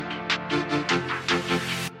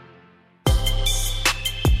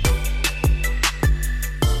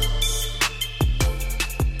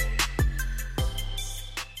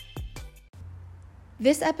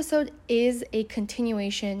This episode is a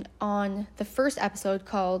continuation on the first episode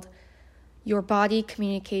called Your Body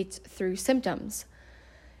Communicates Through Symptoms.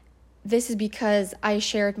 This is because I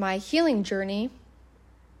shared my healing journey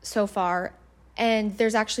so far, and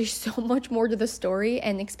there's actually so much more to the story,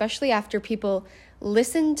 and especially after people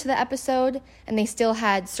listened to the episode and they still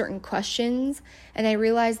had certain questions, and I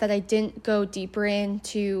realized that I didn't go deeper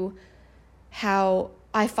into how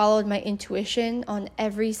I followed my intuition on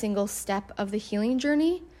every single step of the healing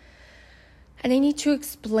journey, and I need to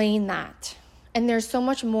explain that. And there's so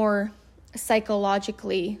much more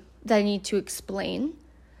psychologically that I need to explain,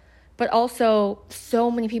 but also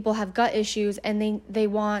so many people have gut issues and they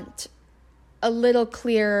want a little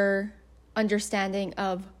clearer understanding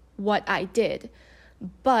of what I did.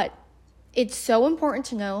 But it's so important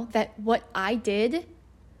to know that what I did,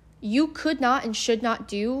 you could not and should not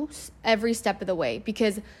do every step of the way,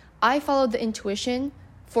 because I followed the intuition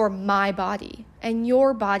for my body, and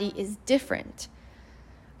your body is different.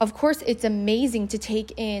 Of course, it's amazing to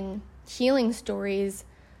take in healing stories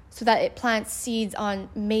so that it plants seeds on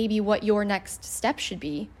maybe what your next step should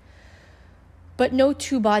be. But no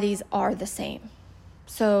two bodies are the same.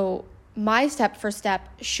 So my step for step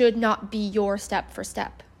should not be your step for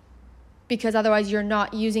step, because otherwise you're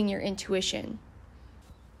not using your intuition.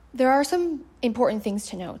 There are some important things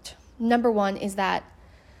to note. Number one is that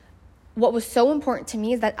what was so important to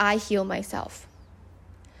me is that I heal myself.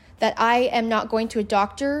 That I am not going to a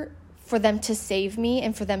doctor for them to save me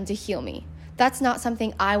and for them to heal me. That's not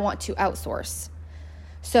something I want to outsource.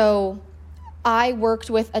 So I worked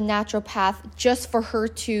with a naturopath just for her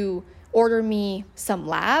to order me some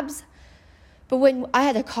labs. But when I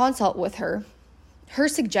had a consult with her, her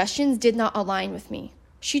suggestions did not align with me.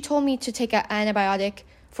 She told me to take an antibiotic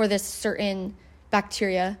for this certain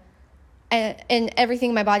bacteria, and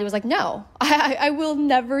everything in my body was like, no, I will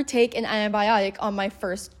never take an antibiotic on my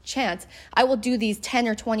first chance. I will do these 10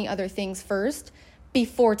 or 20 other things first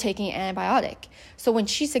before taking an antibiotic. So when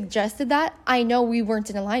she suggested that, I know we weren't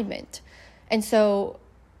in alignment. And so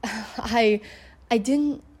I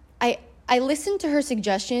listened to her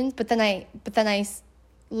suggestions, but then I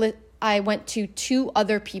went to two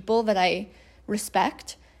other people that I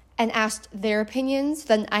respect and asked their opinions.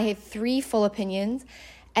 Then I had 3 full opinions,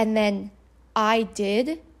 and then I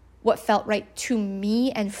did what felt right to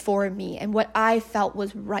me and for me and what I felt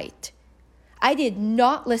was right. I did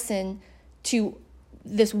not listen to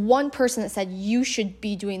this one person that said, you should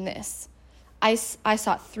be doing this. I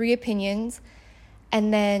sought 3 opinions,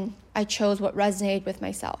 and then I chose what resonated with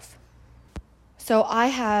myself. So I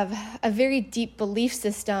have a very deep belief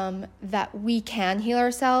system that we can heal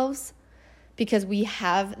ourselves because we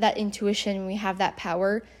have that intuition, we have that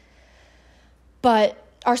power. But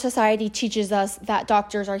our society teaches us that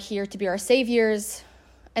doctors are here to be our saviors,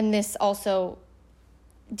 and this also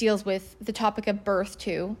deals with the topic of birth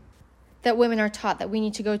too, that women are taught that we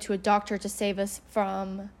need to go to a doctor to save us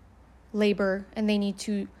from labor, and they need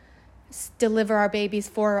to deliver our babies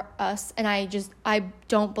for us. And I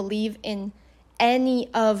don't believe in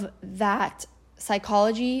any of that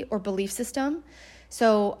psychology or belief system.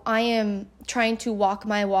 So I am trying to walk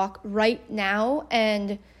my walk right now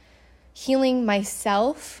and healing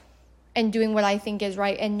myself and doing what I think is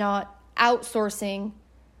right, and not outsourcing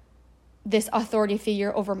this authority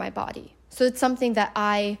figure over my body. So it's something that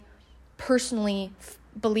I personally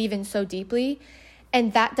believe in so deeply,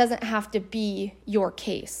 and that doesn't have to be your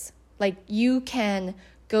case. Like, you can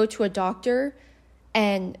go to a doctor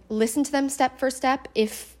and listen to them step for step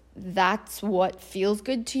if that's what feels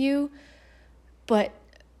good to you. But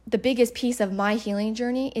the biggest piece of my healing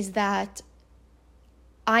journey is that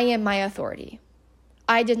I am my authority.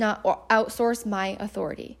 I did not outsource my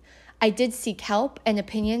authority. I did seek help and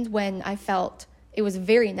opinions when I felt it was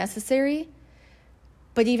very necessary.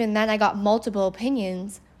 But even then, I got multiple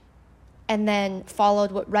opinions and then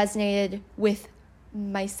followed what resonated with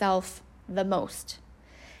myself the most,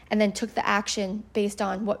 and then took the action based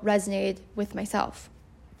on what resonated with myself.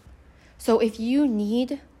 So if you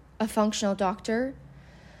need a functional doctor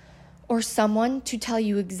or someone to tell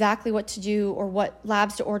you exactly what to do or what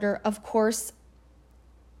labs to order, of course,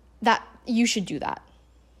 that you should do that.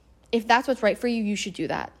 If that's what's right for you, you should do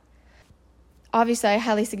that. Obviously, I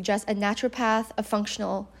highly suggest a naturopath, a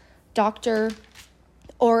functional doctor,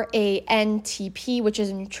 or a NTP, which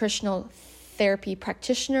is a nutritional therapy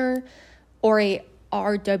practitioner, or a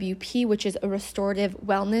RWP, which is a restorative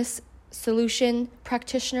wellness solution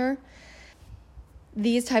practitioner.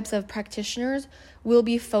 These types of practitioners will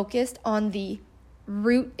be focused on the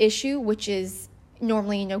root issue, which is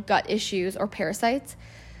normally, gut issues or parasites.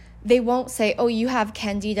 They won't say, oh, you have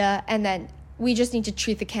candida, and then we just need to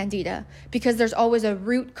treat the candida because there's always a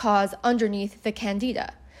root cause underneath the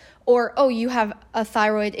candida. Or, oh, you have a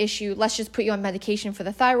thyroid issue, let's just put you on medication for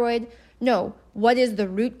the thyroid. No, what is the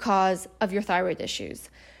root cause of your thyroid issues?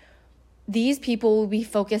 These people will be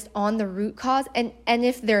focused on the root cause, and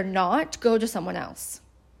if they're not, go to someone else.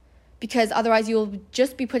 Because otherwise you'll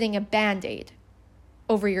just be putting a Band-Aid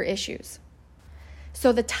over your issues.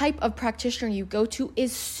 So the type of practitioner you go to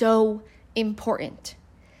is so important.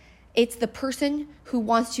 It's the person who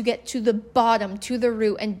wants to get to the bottom, to the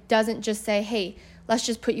root, and doesn't just say, hey, let's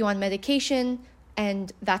just put you on medication,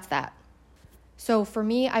 and that's that. So for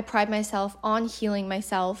me, I pride myself on healing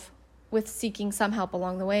myself with seeking some help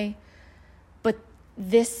along the way. But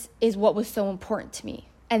this is what was so important to me.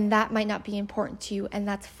 And that might not be important to you, and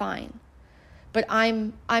that's fine. But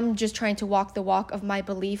I'm just trying to walk the walk of my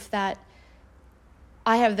belief that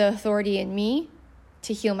I have the authority in me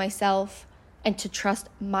to heal myself and to trust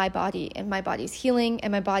my body and my body's healing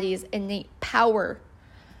and my body's innate power.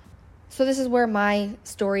 So this is where my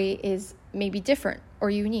story is maybe different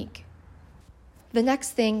or unique. The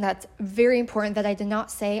next thing that's very important that I did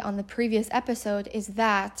not say on the previous episode is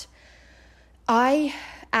that I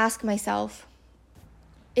ask myself,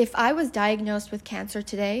 if I was diagnosed with cancer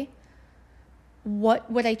today,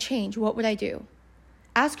 what would I change? What would I do?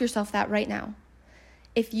 Ask yourself that right now.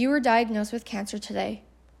 If you were diagnosed with cancer today,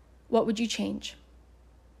 what would you change?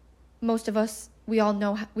 Most of us, we all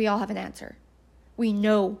have an answer. We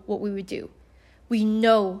know what we would do. We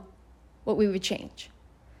know what we would change.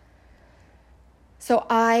 So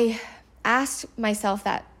I asked myself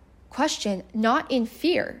that question, not in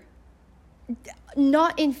fear,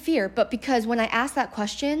 but because when I ask that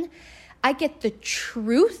question, I get the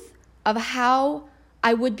truth of how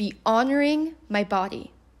I would be honoring my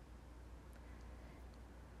body.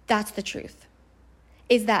 That's the truth.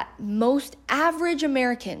 Is that most average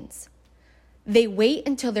Americans, they wait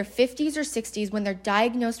until their 50s or 60s when they're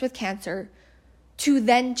diagnosed with cancer to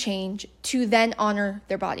then change, to then honor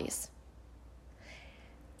their bodies.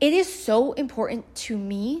 It is so important to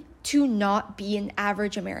me to not be an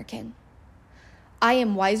average American. I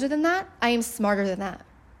am wiser than that. I am smarter than that.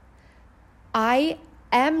 I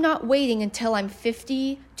am not waiting until I'm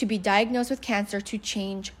 50 to be diagnosed with cancer to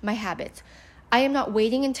change my habits. I am not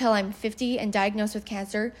waiting until I'm 50 and diagnosed with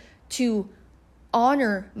cancer to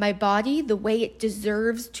honor my body the way it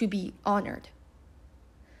deserves to be honored.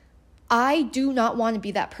 I do not want to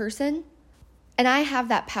be that person, and I have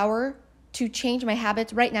that power to change my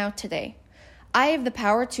habits right now today. I have the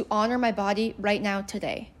power to honor my body right now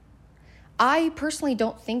today. I personally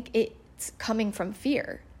don't think it's coming from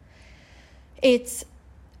fear.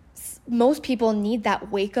 Most people need that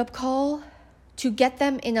wake-up call to get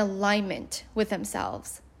them in alignment with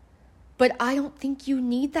themselves. But I don't think you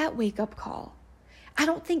need that wake-up call. I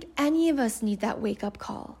don't think any of us need that wake-up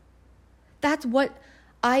call. That's what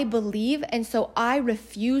I believe, and so I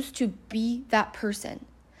refuse to be that person.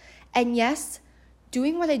 And yes,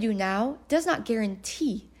 doing what I do now does not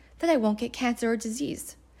guarantee that I won't get cancer or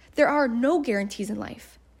disease. There are no guarantees in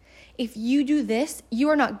life. If you do this, you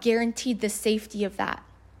are not guaranteed the safety of that.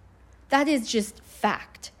 That is just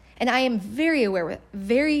fact. And I am very,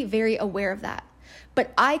 very aware of that.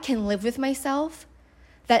 But I can live with myself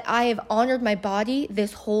that I have honored my body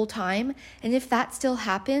this whole time. And if that still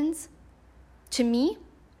happens, to me,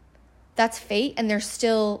 that's fate, and there's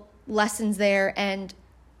still lessons there, and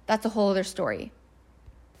that's a whole other story.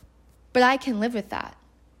 But I can live with that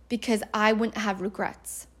because I wouldn't have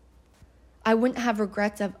regrets. I wouldn't have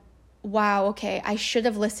regrets of, wow, okay, I should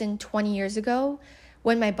have listened 20 years ago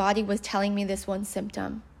when my body was telling me this one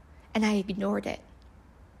symptom, and I ignored it.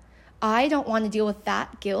 I don't want to deal with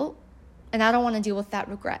that guilt, and I don't want to deal with that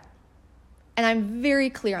regret. And I'm very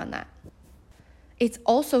clear on that. It's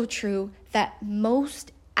also true that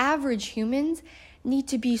most average humans need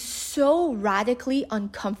to be so radically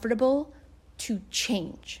uncomfortable to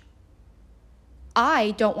change.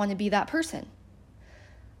 I don't want to be that person.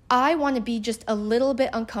 I want to be just a little bit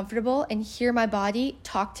uncomfortable and hear my body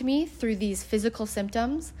talk to me through these physical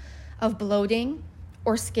symptoms of bloating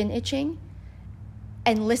or skin itching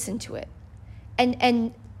and listen to it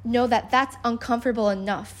and know that that's uncomfortable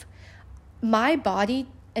enough. My body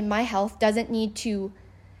and my health doesn't need to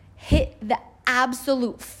hit the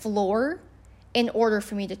absolute floor in order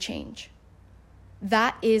for me to change.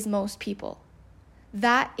 That is most people.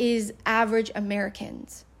 That is average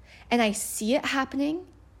Americans. And I see it happening,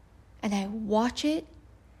 and I watch it,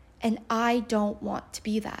 and I don't want to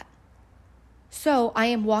be that. So I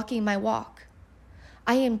am walking my walk.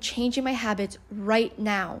 I am changing my habits right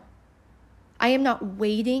now. I am not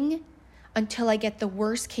waiting until I get the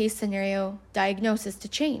worst case scenario diagnosis to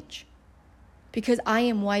change. because I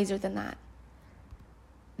am wiser than that.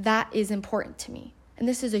 That is important to me. And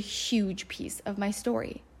this is a huge piece of my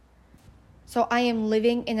story. So I am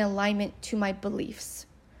living in alignment to my beliefs.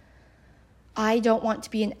 I don't want to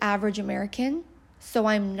be an average American, so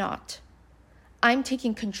I'm not. I'm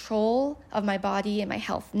taking control of my body and my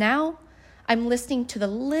health now. I'm listening to the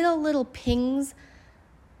little pings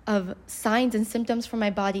of signs and symptoms from my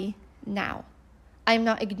body now. I'm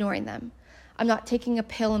not ignoring them. I'm not taking a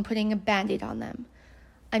pill and putting a Band-Aid on them.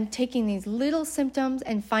 I'm taking these little symptoms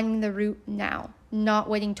and finding the root now, not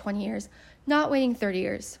waiting 20 years, not waiting 30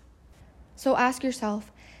 years. So ask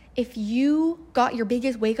yourself, if you got your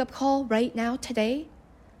biggest wake-up call right now today,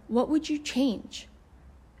 what would you change?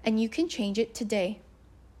 And you can change it today.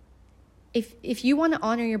 If you want to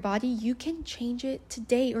honor your body, you can change it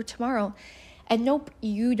today or tomorrow. And nope,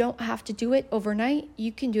 you don't have to do it overnight.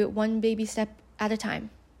 You can do it one baby step at a time.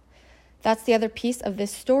 That's the other piece of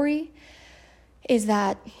this story, is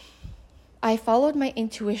that I followed my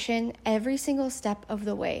intuition every single step of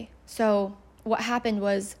the way. So what happened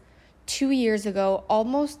was 2 years ago,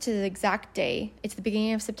 almost to the exact day, it's the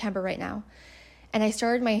beginning of September right now, and I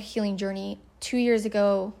started my healing journey 2 years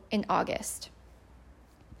ago in August.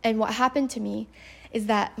 And what happened to me is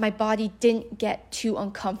that my body didn't get too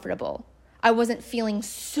uncomfortable. I wasn't feeling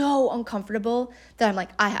so uncomfortable that I'm like,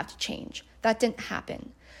 I have to change. That didn't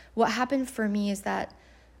happen. What happened for me is that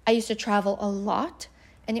I used to travel a lot,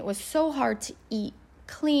 and it was so hard to eat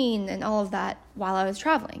clean and all of that while I was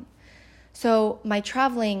traveling. So my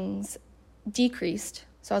travelings decreased.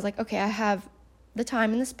 So I was like, okay, I have the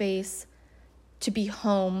time and the space to be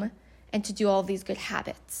home and to do all these good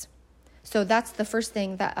habits. So that's the first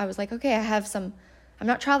thing that I was like, okay, I'm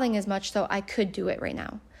not traveling as much, so I could do it right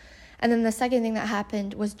now. And then the second thing that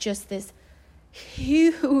happened was just this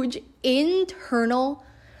huge internal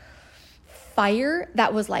fire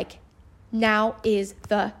that was like, now is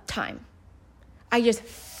the time. I just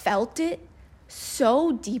felt it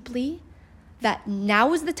so deeply that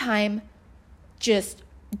now is the time. Just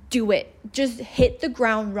do it. Just hit the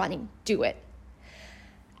ground running. Do it.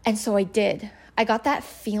 And so I did. I got that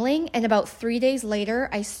feeling, and about 3 days later,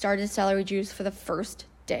 I started celery juice for the first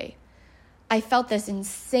day. I felt this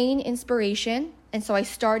insane inspiration, and so I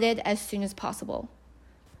started as soon as possible.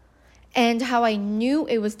 And how I knew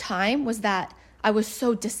it was time was that I was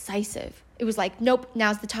so decisive. It was like, nope,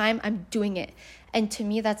 now's the time, I'm doing it. And to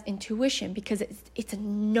me, that's intuition, because it's a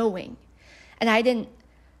knowing. And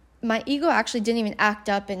my ego actually didn't even act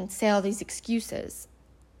up and say all these excuses.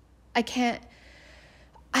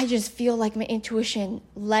 I just feel like my intuition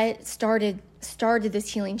started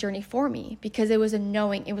this healing journey for me, because it was a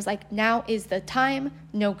knowing. It was like, now is the time,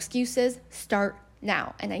 no excuses, start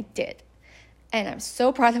now. And I did. And I'm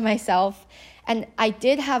so proud of myself. And I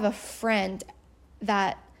did have a friend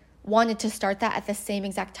that wanted to start that at the same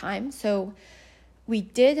exact time. So we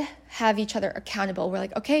did have each other accountable. We're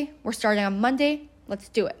like, okay, we're starting on Monday. Let's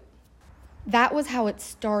do it. That was how it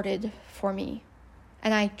started for me.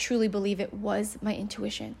 And I truly believe it was my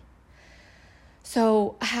intuition.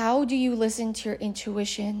 So how do you listen to your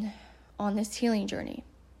intuition on this healing journey?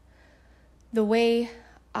 The way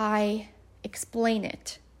I explain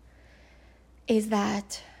it is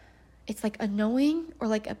that it's like a knowing or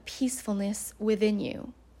like a peacefulness within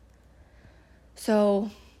you. So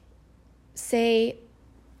say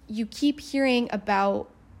you keep hearing about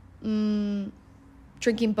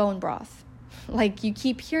drinking bone broth. Like you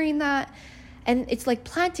keep hearing that, and it's like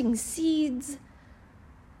planting seeds,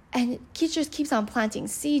 and it just keeps on planting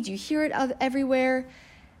seeds. You hear it everywhere,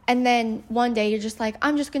 and then one day you're just like,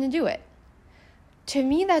 I'm just going to do it. To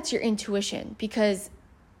me, that's your intuition, because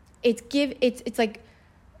it's like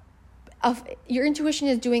your intuition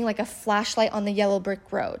is doing like a flashlight on the yellow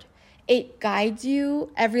brick road. It guides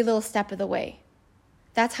you every little step of the way.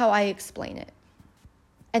 That's how I explain it.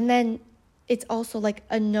 And then it's also like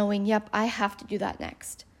a knowing, yep, I have to do that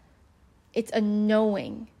next. It's a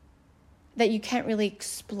knowing that you can't really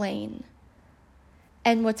explain.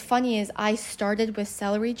 And what's funny is I started with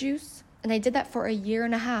celery juice, and I did that for 1.5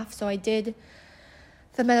 years. So I did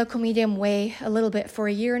the medical medium way a little bit for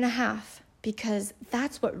 1.5 years, because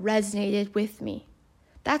that's what resonated with me.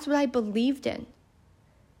 That's what I believed in.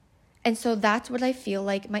 And so that's what I feel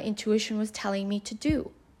like my intuition was telling me to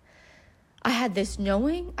do. I had this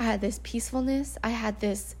knowing, I had this peacefulness, I had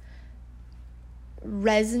this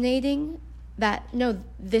resonating that, no,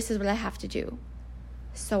 this is what I have to do.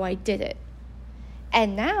 So I did it.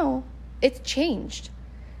 And now it's changed.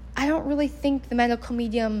 I don't really think the medical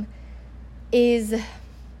medium is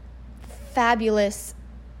fabulous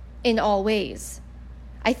in all ways.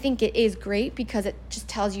 I think it is great because it just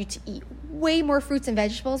tells you to eat way more fruits and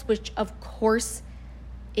vegetables, which of course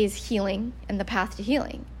is healing and the path to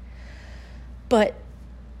healing. But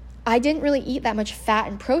I didn't really eat that much fat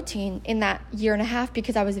and protein in that year and a half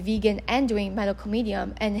because I was vegan and doing medical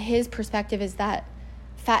medium. And his perspective is that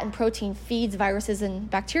fat and protein feeds viruses and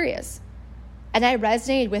bacteria. And I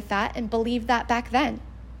resonated with that and believed that back then.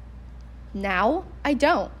 Now I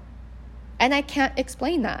don't. And I can't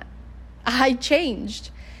explain that. I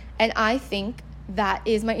changed. And I think that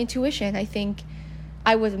is my intuition. I think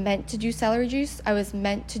I was meant to do celery juice. I was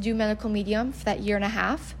meant to do medical medium for that year and a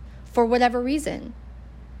half for whatever reason.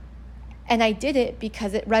 And I did it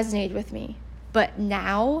because it resonated with me. But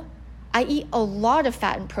now I eat a lot of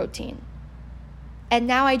fat and protein. And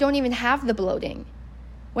now I don't even have the bloating.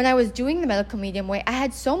 When I was doing the medical medium way, I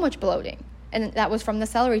had so much bloating. And that was from the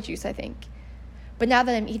celery juice, I think. But now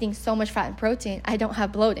that I'm eating so much fat and protein, I don't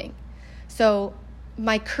have bloating. So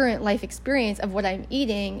my current life experience of what I'm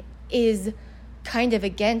eating is kind of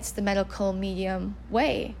against the medical medium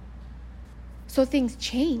way. So things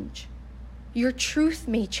change. Your truth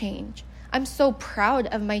may change. I'm so proud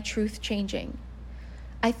of my truth changing.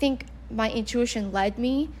 I think my intuition led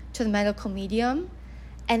me to the medical medium,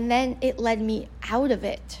 and then it led me out of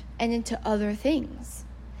it and into other things.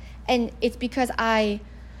 And it's because I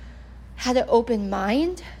had an open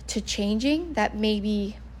mind to changing that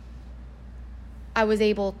maybe I was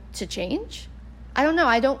able to change. I don't know.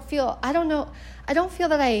 I don't feel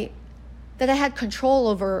that I had control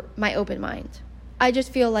over my open mind. I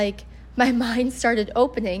just feel like my mind started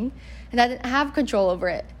opening and I didn't have control over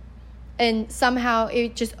it. And somehow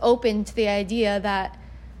it just opened to the idea that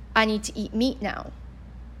I need to eat meat now.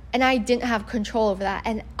 And I didn't have control over that.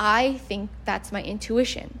 And I think that's my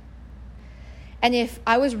intuition. And if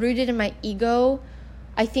I was rooted in my ego,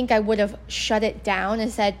 I think I would have shut it down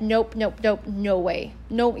and said, nope, no way.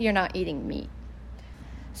 No, you're not eating meat.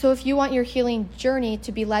 So if you want your healing journey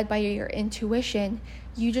to be led by your intuition,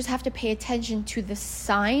 you just have to pay attention to the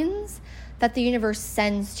signs that the universe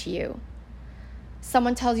sends to you.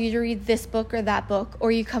 Someone tells you to read this book or that book,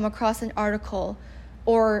 or you come across an article,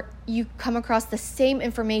 or you come across the same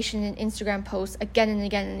information in Instagram posts again and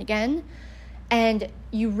again and again, and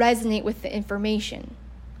you resonate with the information.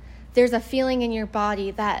 There's a feeling in your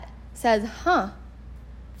body that says,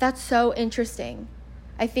 that's so interesting.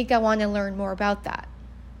 I think I want to learn more about that.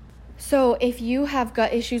 So if you have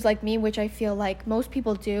gut issues like me, which I feel like most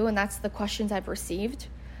people do, and that's the questions I've received,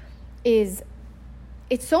 is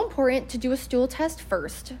it's so important to do a stool test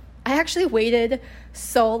first. I actually waited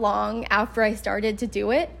so long after I started to do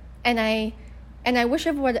it, and I wish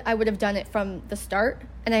I would have done it from the start.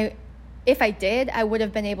 And if I did, I would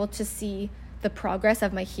have been able to see the progress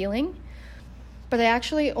of my healing. But I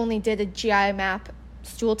actually only did a GI map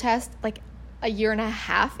stool test like a year and a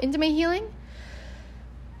half into my healing.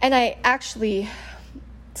 And I actually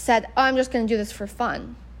said, I'm just going to do this for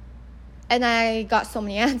fun. And I got so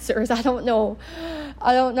many answers. I don't know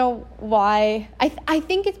why. I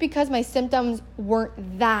think it's because my symptoms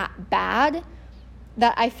weren't that bad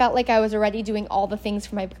that I felt like I was already doing all the things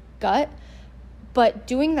for my gut. But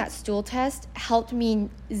doing that stool test helped me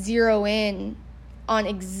zero in on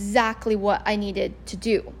exactly what I needed to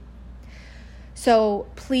do. So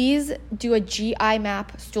please do a GI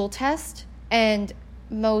map stool test, and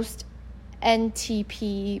most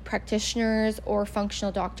NTP practitioners or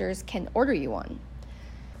functional doctors can order you one.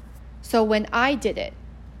 So when I did it,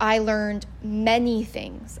 I learned many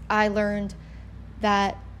things. I learned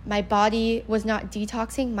that my body was not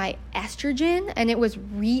detoxing my estrogen and it was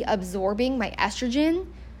reabsorbing my estrogen.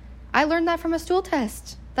 I learned that from a stool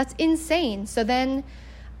test. That's insane. So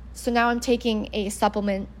now I'm taking a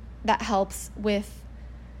supplement that helps with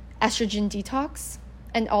estrogen detox.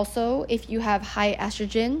 And also, if you have high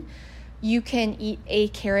estrogen, you can eat a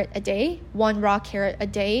carrot a day, 1 raw carrot a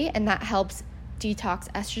day, and that helps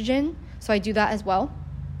detox estrogen. So I do that as well.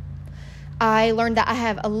 I learned that I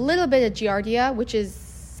have a little bit of Giardia, which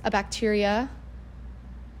is a bacteria.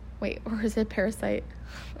 Or is it a parasite?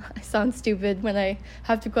 I sound stupid when I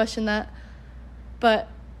have to question that. But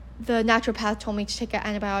the naturopath told me to take an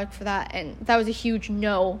antibiotic for that, and that was a huge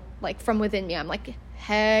no, like from within me. I'm like,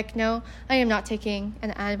 heck no, I am not taking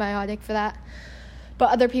an antibiotic for that. But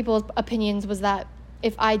other people's opinions was that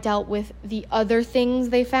if I dealt with the other things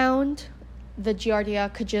they found, the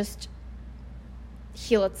Giardia could just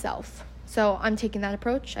heal itself. So I'm taking that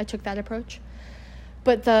approach. I took that approach.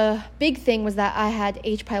 But the big thing was that I had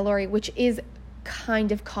H. pylori, which is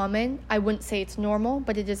kind of common. I wouldn't say it's normal,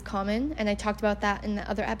 but it is common. And I talked about that in the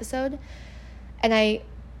other episode. And I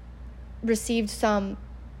received some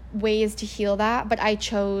ways to heal that, but I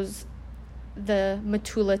chose the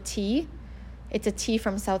Matula tea. It's a tea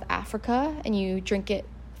from South Africa, and you drink it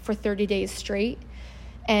for 30 days straight.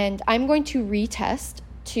 And I'm going to retest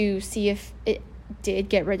to see if it did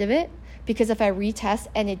get rid of it, because if I retest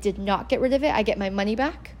and it did not get rid of it, I get my money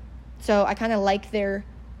back. So I kind of like their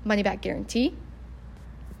money back guarantee.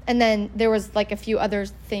 And then there was like a few other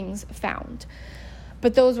things found,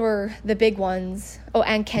 but those were the big ones. Oh,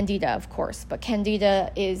 and Candida, of course, but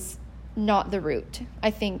Candida is not the root. I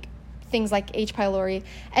think things like H. pylori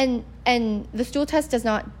and the stool test does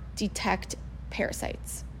not detect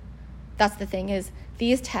parasites. That's the thing, is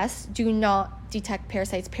these tests do not detect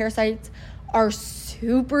parasites. Parasites are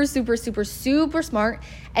super, super, super, super smart,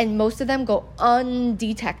 and most of them go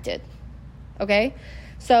undetected. Okay?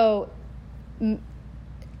 So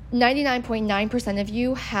 99.9% of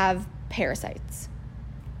you have parasites.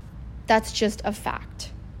 That's just a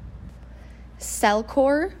fact.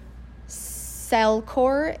 Cellcore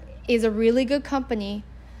is a really good company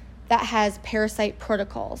that has parasite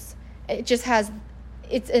protocols.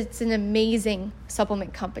 It's an amazing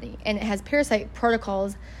supplement company, and it has parasite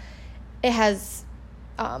protocols. It has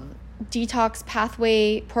detox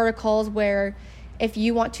pathway protocols where if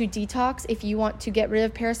you want to detox, if you want to get rid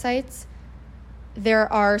of parasites,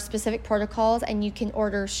 there are specific protocols, and you can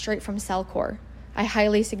order straight from Cellcore. I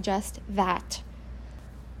highly suggest that.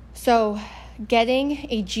 So getting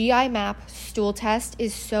a GI map stool test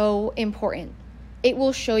is so important. It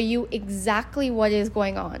will show you exactly what is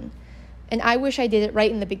going on. And I wish I did it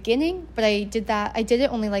right in the beginning, but I did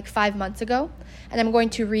it only like 5 months ago, and I'm going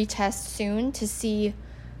to retest soon to see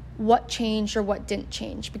what changed or what didn't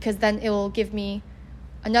change, because then it will give me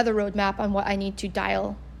another roadmap on what I need to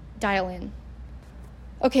dial in.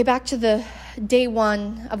 Okay, back to the day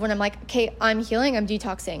one of when I'm like, okay, I'm healing, I'm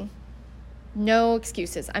detoxing. No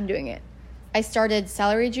excuses, I'm doing it. I started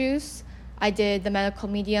celery juice. I did the medical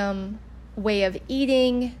medium way of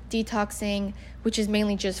eating, detoxing, which is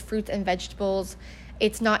mainly just fruits and vegetables.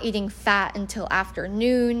 It's not eating fat until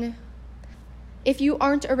afternoon. If you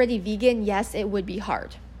aren't already vegan, yes, it would be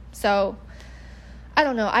hard. So, I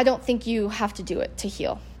don't know. I don't think you have to do it to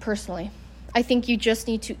heal, personally. I think you just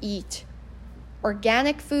need to eat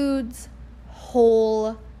organic foods,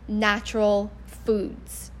 whole, natural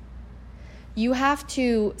foods. You have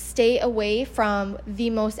to stay away from the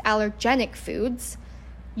most allergenic foods.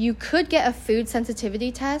 You could get a food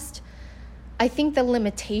sensitivity test. I think the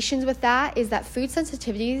limitations with that is that food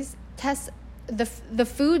sensitivities tests, the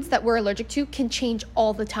foods that we're allergic to can change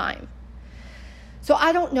all the time. So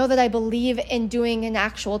I don't know that I believe in doing an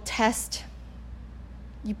actual test.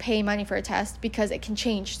 You pay money for a test because it can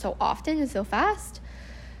change so often and so fast.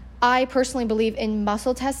 I personally believe in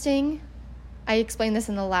muscle testing. I explained this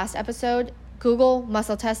in the last episode. Google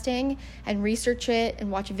muscle testing and research it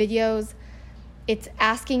and watch videos. It's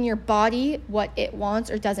asking your body what it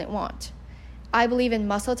wants or doesn't want. I believe in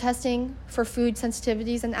muscle testing for food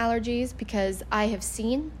sensitivities and allergies because I have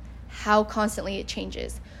seen how constantly it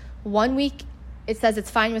changes. 1 week, it says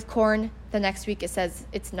it's fine with corn. The next week, it says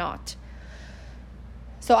it's not.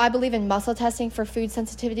 So I believe in muscle testing for food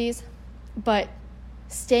sensitivities, but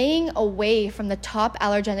staying away from the top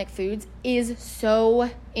allergenic foods is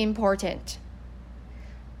so important.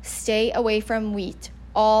 Stay away from wheat,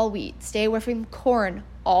 all wheat. Stay away from corn,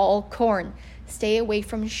 all corn. Stay away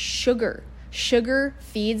from sugar. Sugar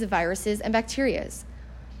feeds viruses and bacteria.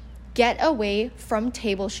 Get away from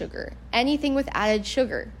table sugar, anything with added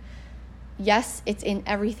sugar. Yes, it's in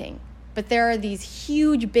everything. But there are these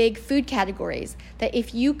huge, big food categories that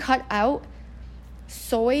if you cut out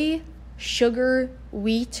soy, sugar,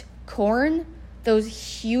 wheat, corn,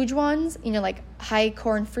 those huge ones, like high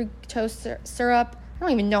corn fructose syrup. I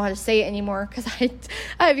don't even know how to say it anymore because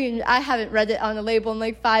I haven't read it on the label in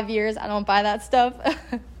like 5 years. I don't buy that stuff.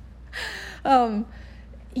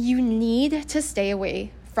 You need to stay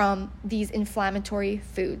away from these inflammatory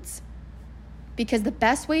foods because the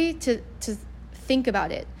best way to think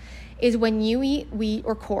about it is when you eat wheat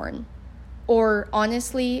or corn, or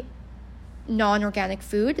honestly, non-organic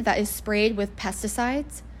food that is sprayed with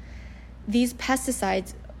pesticides. These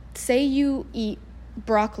pesticides, say you eat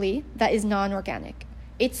broccoli that is non-organic.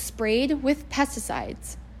 It's sprayed with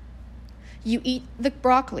pesticides. You eat the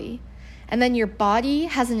broccoli, and then your body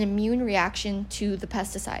has an immune reaction to the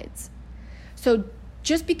pesticides. So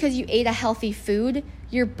just because you ate a healthy food,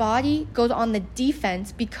 your body goes on the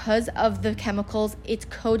defense because of the chemicals it's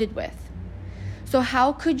coated with. So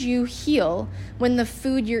how could you heal when the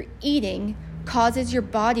food you're eating causes your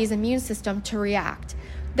body's immune system to react?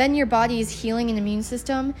 Then your body's healing and immune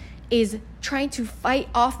system is trying to fight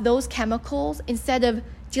off those chemicals instead of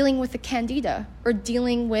dealing with the candida or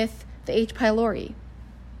dealing with the H. pylori.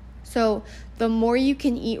 So the more you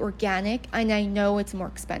can eat organic, and I know it's more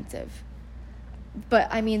expensive, but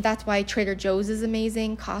I mean, that's why Trader Joe's is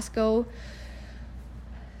amazing, Costco.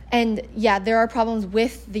 And yeah, there are problems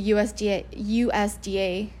with the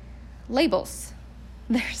USDA labels.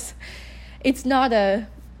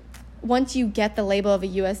 Once you get the label of a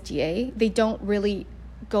USDA, they don't really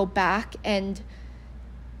go back and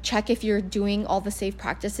check if you're doing all the safe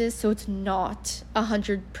practices. So it's not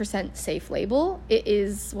 100% safe label. It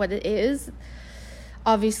is what it is.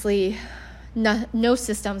 Obviously, no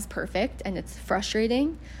system's perfect, and it's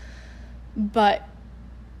frustrating.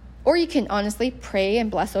 Or you can honestly pray and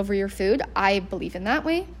bless over your food. I believe in that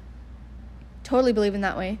way. Totally believe in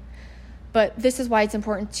that way. But this is why it's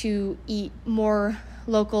important to eat more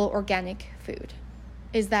local organic food,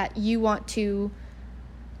 is that you want to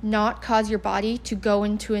not cause your body to go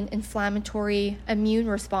into an inflammatory immune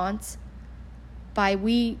response by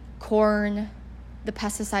wheat, corn, the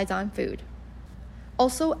pesticides on food.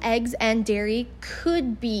 Also, eggs and dairy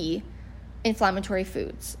could be inflammatory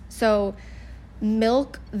foods. So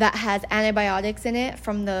milk that has antibiotics in it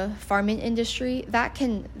from the farming industry, that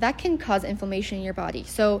can cause inflammation in your body.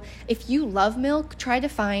 So if you love milk, try to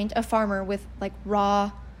find a farmer with like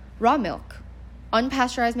raw milk,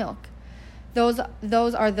 unpasteurized milk. Those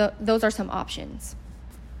are some options.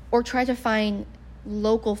 Or try to find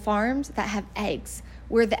local farms that have eggs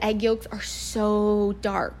where the egg yolks are so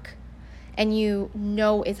dark and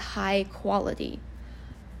it's high quality.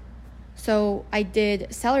 So I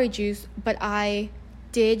did celery juice, but I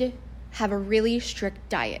did have a really strict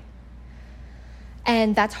diet.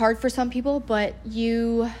 And that's hard for some people, but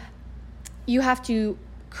you have to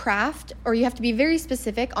craft, or you have to be very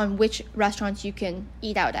specific on which restaurants you can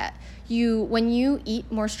eat out at. When you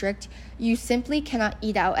eat more strict, you simply cannot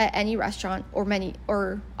eat out at any restaurant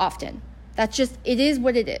or often. That's just, it is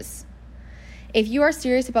what it is. If you are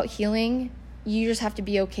serious about healing, you just have to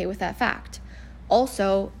be okay with that fact.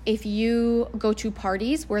 Also, if you go to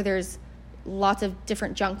parties where there's lots of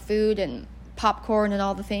different junk food and popcorn and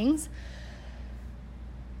all the things,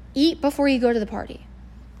 eat before you go to the party.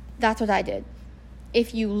 That's what I did.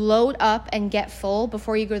 If you load up and get full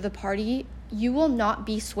before you go to the party, you will not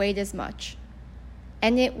be swayed as much.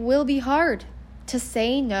 And it will be hard to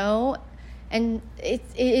say no, and it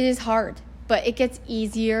is hard, but it gets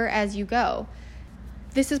easier as you go.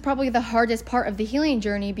 This is probably the hardest part of the healing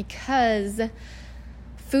journey because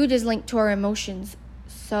food is linked to our emotions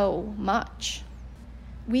so much.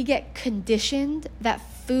 We get conditioned that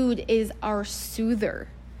food is our soother.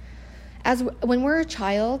 When we're a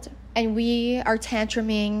child and we are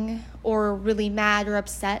tantruming or really mad or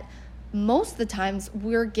upset, most of the times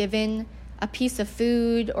we're given a piece of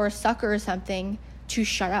food or a sucker or something to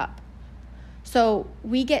shut up. So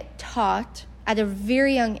we get taught at a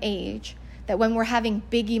very young age that when we're having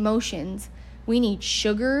big emotions, we need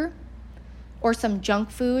sugar or some junk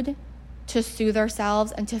food to soothe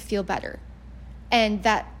ourselves and to feel better. And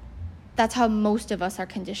that's how most of us are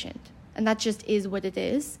conditioned. And that just is what it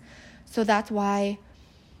is. So that's why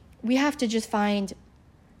we have to just find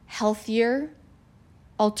healthier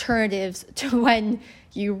alternatives to when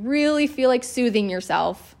you really feel like soothing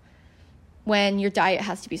yourself when your diet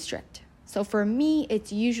has to be strict. So for me,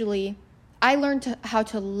 it's usually, I learned how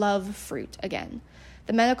to love fruit again.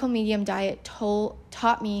 The medical medium diet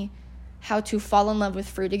taught me how to fall in love with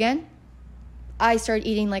fruit again. I started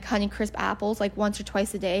eating like Honeycrisp apples like once or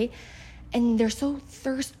twice a day, and they're so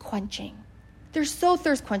thirst quenching. They're so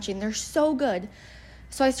good.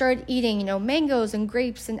 So I started eating, mangoes and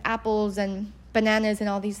grapes and apples and bananas and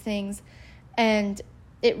all these things, and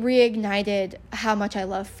it reignited how much I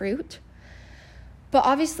love fruit. But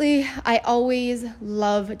obviously, I always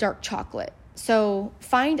love dark chocolate. So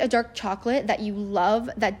find a dark chocolate that you love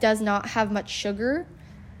that does not have much sugar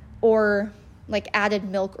or like added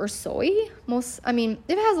milk or soy. If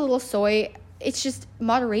it has a little soy, it's just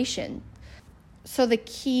moderation. So the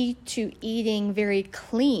key to eating very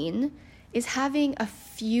clean is having a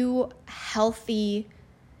few healthy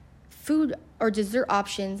food or dessert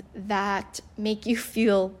options that make you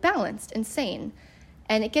feel balanced and sane.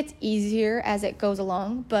 And it gets easier as it goes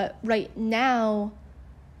along. But right now,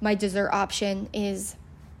 my dessert option it's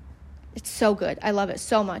so good. I love it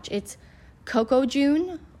so much. It's Coco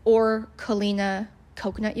June or Kalina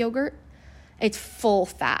coconut yogurt. It's full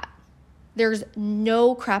fat. There's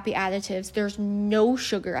no crappy additives. There's no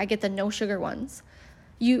sugar. I get the no sugar ones.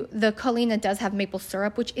 The Kalina does have maple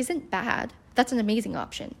syrup, which isn't bad. That's an amazing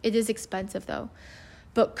option. It is expensive though.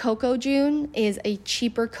 But Coco June is a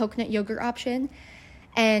cheaper coconut yogurt option,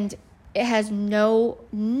 and it has no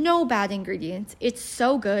bad ingredients. It's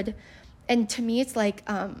so good. And to me, it's like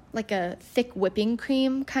a thick whipping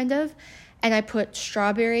cream kind of. And I put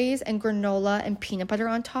strawberries and granola and peanut butter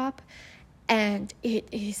on top. And it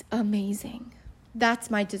is amazing. That's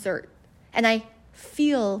my dessert. And I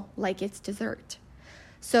feel like it's dessert.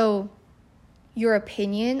 So your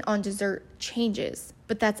opinion on dessert changes,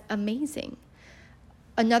 but that's amazing.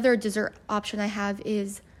 Another dessert option I have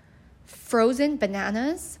is frozen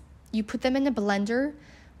bananas. You put them in a blender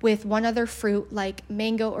with one other fruit like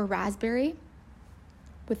mango or raspberry,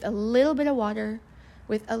 with a little bit of water,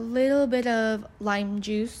 with a little bit of lime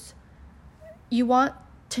juice. You want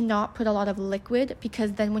to not put a lot of liquid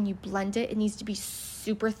because then when you blend it, it needs to be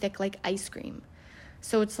super thick like ice cream.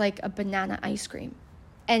 So it's like a banana ice cream.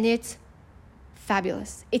 And it's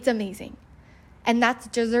fabulous. It's amazing. And that's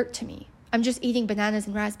dessert to me. I'm just eating bananas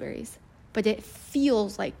and raspberries, but it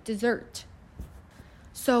feels like dessert.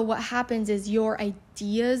 So what happens is your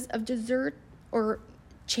ideas of dessert or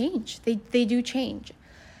change. They do change.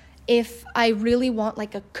 If I really want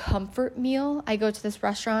like a comfort meal, I go to this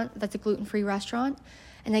restaurant that's a gluten-free restaurant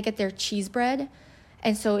and I get their cheese bread.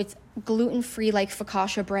 And so it's gluten-free like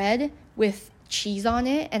focaccia bread with cheese on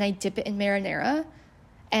it, and I dip it in marinara.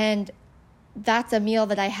 And that's a meal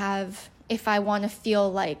that I have if I want to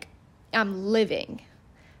feel like I'm living,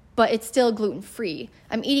 but it's still gluten-free.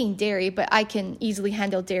 I'm eating dairy, but I can easily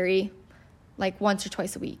handle dairy like once or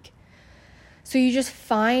twice a week. So you just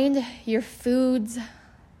find your foods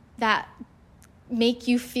that make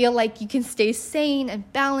you feel like you can stay sane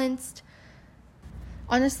and balanced.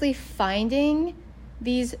 Honestly, finding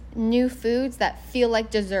these new foods that feel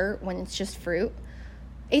like dessert when it's just fruit,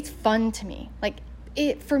 it's fun to me. Like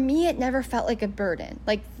for me, it never felt like a burden.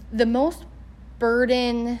 Like the most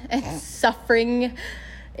burden and suffering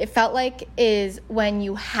it felt like is when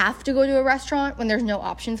you have to go to a restaurant when there's no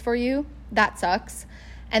options for you. That sucks.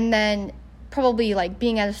 And then probably like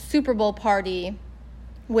being at a Super Bowl party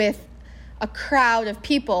with a crowd of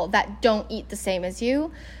people that don't eat the same as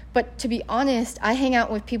you. But to be honest, I hang out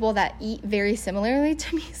with people that eat very similarly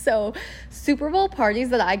to me. So Super Bowl parties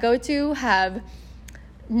that I go to have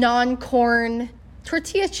non-corn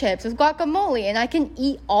tortilla chips with guacamole, and I can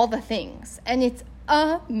eat all the things. And it's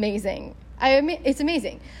amazing. It's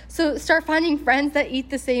amazing. So start finding friends that eat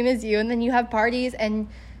the same as you, and then you have parties and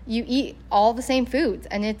you eat all the same foods,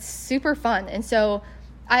 and it's super fun. And so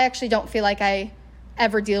I actually don't feel like I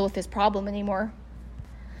ever deal with this problem anymore.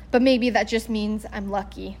 But maybe that just means I'm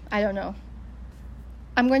lucky. I don't know.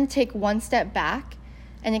 I'm going to take one step back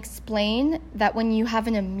and explain that when you have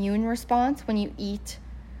an immune response, when you eat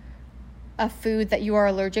a food that you are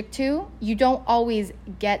allergic to, you don't always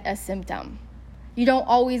get a symptom. You don't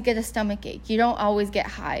always get a stomach ache. You don't always get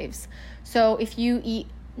hives. So if you eat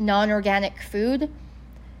non-organic food,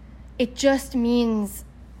 it just means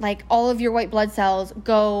like all of your white blood cells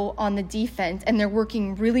go on the defense and they're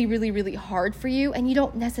working really, really, really hard for you, and you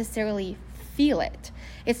don't necessarily feel it.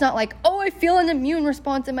 It's not like, oh, I feel an immune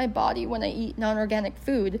response in my body when I eat non-organic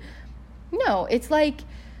food. No, it's like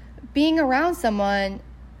being around someone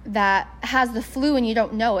that has the flu and you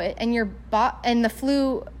don't know it, and and the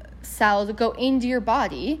flu cells go into your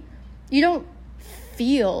body. You don't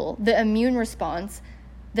feel the immune response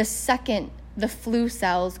the second the flu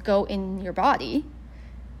cells go in your body.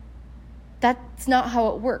 That's not how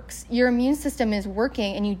it works. Your immune system is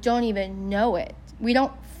working and you don't even know it. We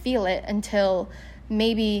don't feel it until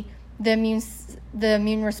maybe the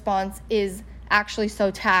immune response is actually so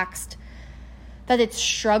taxed that it's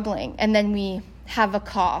struggling, and then we have a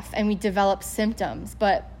cough and we develop symptoms.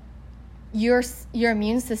 But your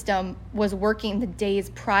immune system was working the days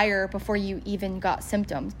prior before you even got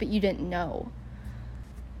symptoms, but you didn't know.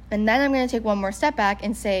 And then I'm going to take one more step back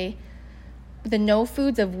and say the no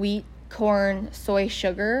foods of wheat, corn, soy,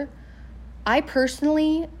 sugar, I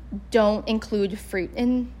personally don't include fruit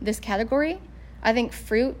in this category. I think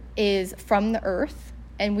fruit is from the earth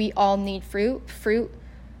and we all need fruit. Fruit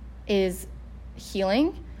is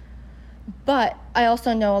healing. But I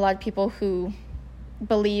also know a lot of people who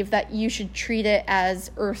believe that you should treat it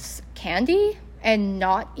as Earth's candy and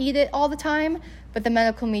not eat it all the time. But the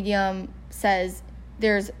medical medium says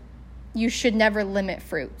you should never limit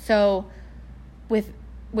fruit. So with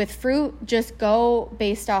fruit, just go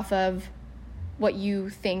based off of what you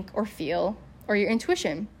think or feel or your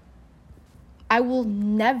intuition. I will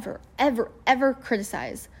never, ever, ever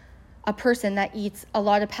criticize a person that eats a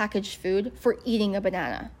lot of packaged food for eating a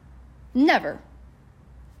banana. Never.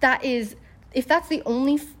 If that's the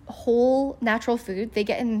only whole natural food they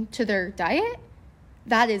get into their diet,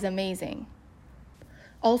 that is amazing.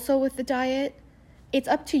 Also with the diet, it's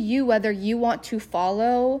up to you whether you want to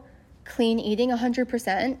follow clean eating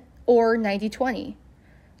 100% or 90-20.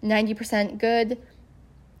 90% good,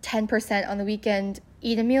 10% on the weekend,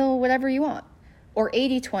 eat a meal, whatever you want, or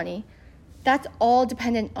 80-20. That's all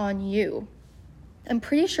dependent on you. I'm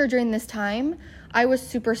pretty sure during this time, I was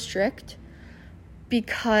super strict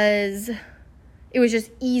because it was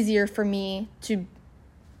just easier for me to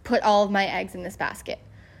put all of my eggs in this basket.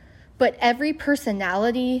 But every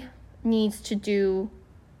personality needs to do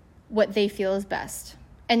what they feel is best,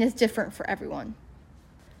 and it's different for everyone.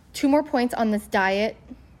 2 more points on this diet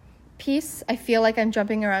piece. I feel like I'm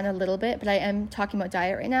jumping around a little bit, but I am talking about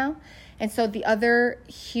diet right now. And so the other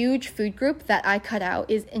huge food group that I cut out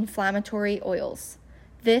is inflammatory oils.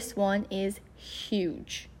 This one is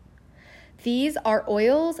huge. These are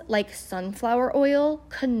oils like sunflower oil,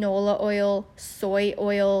 canola oil, soy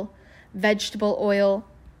oil, vegetable oil.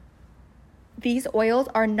 These oils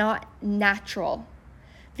are not natural.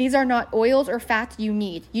 These are not oils or fats you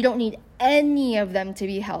need. You don't need any of them to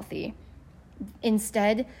be healthy.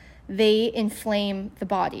 Instead, they inflame the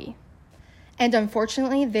body. And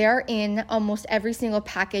unfortunately, they're in almost every single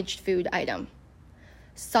packaged food item.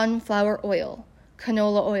 Sunflower oil,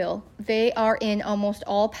 canola oil, they are in almost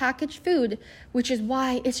all packaged food, which is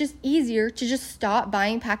why it's just easier to just stop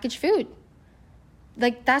buying packaged food.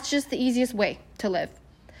 Like, that's just the easiest way to live.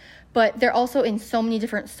 But they're also in so many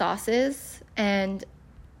different sauces, and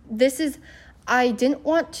I didn't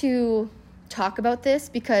want to talk about this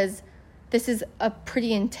because this is a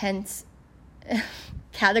pretty intense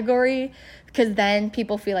category, because then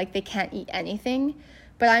people feel like they can't eat anything.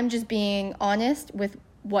 But I'm just being honest with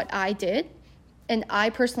what I did. And I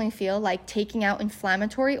personally feel like taking out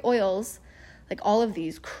inflammatory oils, like all of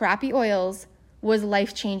these crappy oils, was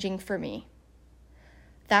life-changing for me.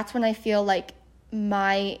 That's when I feel like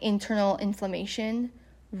my internal inflammation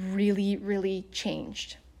really, really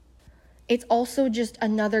changed. It's also just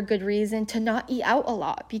another good reason to not eat out a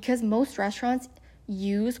lot, because most restaurants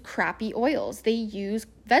use crappy oils. They use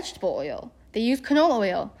vegetable oil. They use canola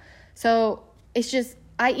oil. So it's just,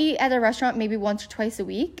 I eat at a restaurant maybe once or twice a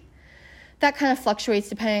week. That kind of fluctuates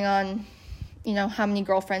depending on, how many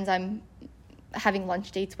girlfriends I'm having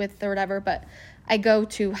lunch dates with or whatever. But I go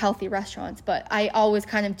to healthy restaurants, but I always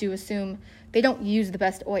kind of do assume they don't use the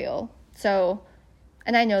best oil. So,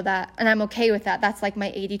 and I know that, and I'm okay with that. That's like my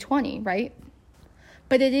 80-20, right?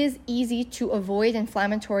 But it is easy to avoid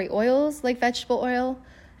inflammatory oils like vegetable oil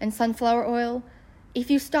and sunflower oil if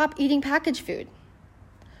you stop eating packaged food.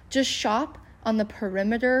 Just shop on the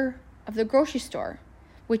perimeter of the grocery store,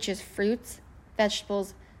 which is fruits,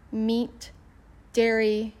 vegetables, meat,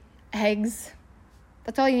 dairy, eggs.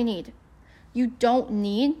 That's all you need. You don't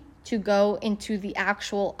need to go into the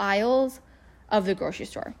actual aisles of the grocery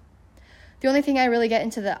store. The only thing I really get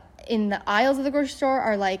in the aisles of the grocery store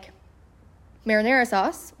are like marinara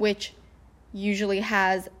sauce, which usually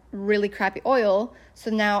has really crappy oil. So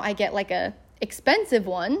now I get like a expensive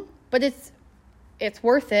one, but it's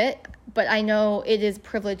worth it. But I know it is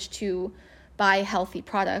privileged to buy healthy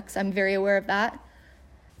products. I'm very aware of that.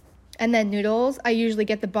 And then noodles, I usually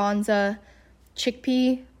get the Bonza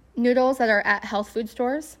chickpea noodles that are at health food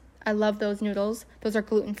stores. I love those noodles. Those are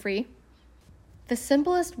gluten-free. The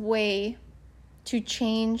simplest way to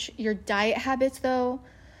change your diet habits, though,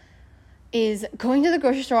 is going to the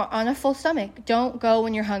grocery store on a full stomach. Don't go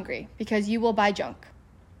when you're hungry, because you will buy junk.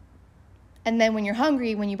 And then when you're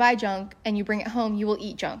hungry, when you buy junk and you bring it home, you will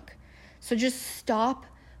eat junk. So just stop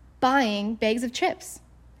buying bags of chips.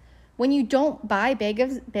 When you don't buy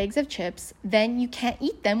bags of chips, then you can't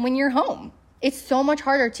eat them when you're home. It's so much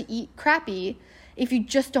harder to eat crappy if you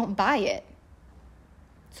just don't buy it.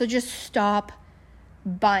 So just stop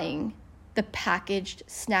buying the packaged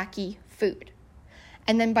snacky food.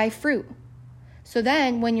 And then buy fruit. So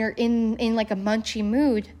then when you're in like a munchy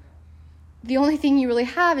mood, the only thing you really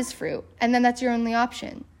have is fruit. And then that's your only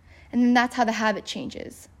option. And then that's how the habit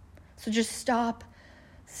changes. So just stop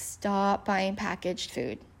buying packaged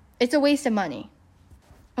food. It's a waste of money.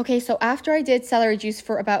 Okay, so after I did celery juice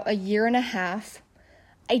for about a year and a half,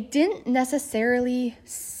 I didn't necessarily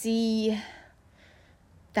see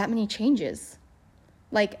that many changes.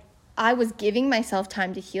 Like, I was giving myself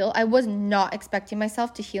time to heal. I was not expecting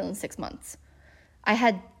myself to heal in 6 months.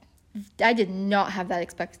 I did not have that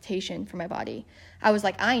expectation for my body. I was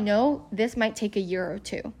like, I know this might take a year or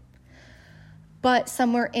two. But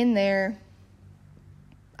somewhere in there,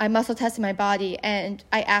 I muscle tested my body and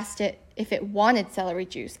I asked it if it wanted celery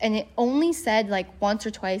juice. And it only said like once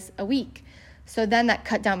or twice a week. So then that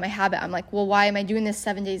cut down my habit. I'm like, well, why am I doing this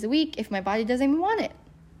 7 days a week if my body doesn't even want it?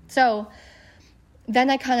 So then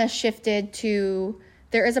I kind of shifted to,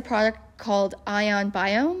 there is a product called Ion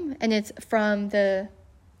Biome, and it's from the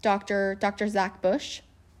Dr. Zach Bush.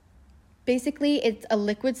 Basically, it's a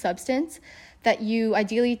liquid substance that you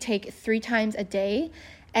ideally take 3 times a day.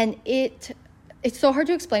 And it's so hard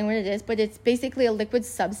to explain what it is, but it's basically a liquid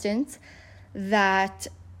substance that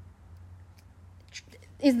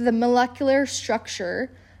is the molecular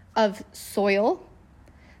structure of soil,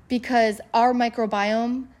 because our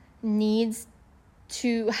microbiome needs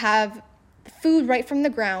to have food right from the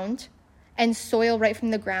ground and soil right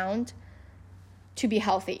from the ground to be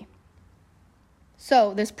healthy.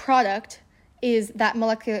 So this product is that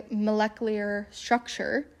molecular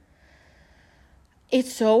structure.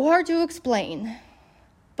 It's so hard to explain,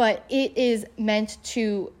 but it is meant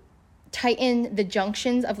to tighten the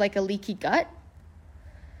junctions of like a leaky gut.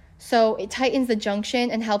 So it tightens the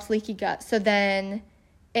junction and helps leaky gut. So then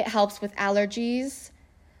it helps with allergies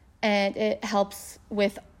and it helps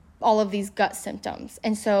with all of these gut symptoms.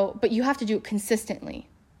 And so, but you have to do it consistently.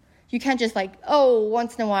 You can't just like,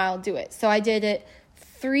 once in a while do it. So I did it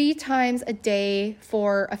 3 times a day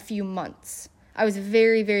for a few months. I was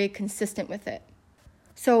very, very consistent with it.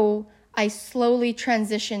 So I slowly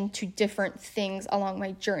transitioned to different things along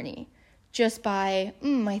my journey, just by,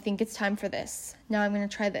 I think it's time for this. Now I'm going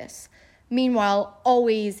to try this. Meanwhile,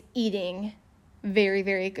 always eating very,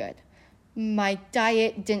 very good. My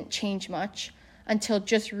diet didn't change much until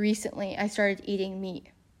just recently I started eating meat.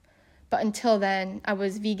 But until then, I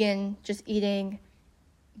was vegan, just eating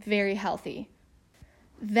very healthy.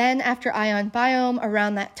 Then after Ion Biome,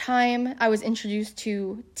 around that time, I was introduced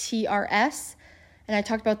to TRS. And I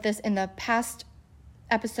talked about this in the past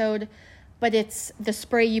episode, but it's the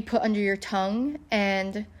spray you put under your tongue,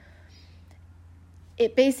 and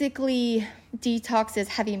it basically detoxes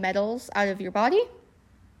heavy metals out of your body.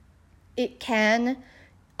 It can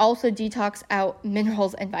also detox out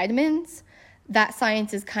minerals and vitamins. That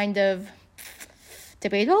science is kind of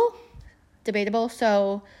debatable.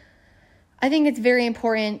 So I think it's very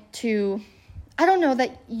important to, I don't know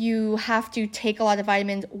that you have to take a lot of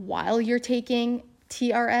vitamins while you're taking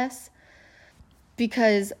TRS,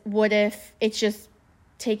 because what if it's just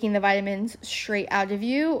taking the vitamins straight out of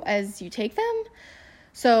you as you take them?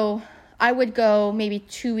 So I would go maybe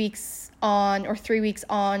 2 weeks on or 3 weeks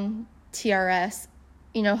on TRS,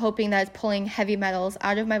 hoping that it's pulling heavy metals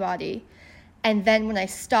out of my body. And then when I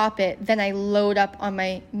stop it, then I load up on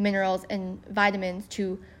my minerals and vitamins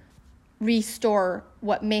to restore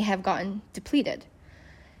what may have gotten depleted.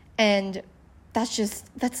 And that's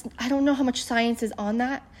I don't know how much science is on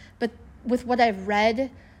that, but with what I've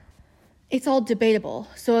read, it's all debatable.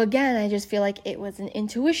 So again, I just feel like it was an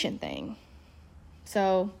intuition thing.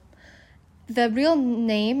 So the real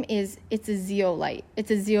name is, it's a zeolite.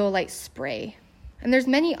 It's a zeolite spray. And there's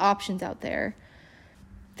many options out there.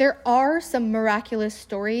 There are some miraculous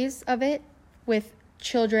stories of it with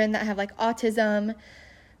children that have like autism,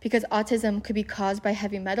 because autism could be caused by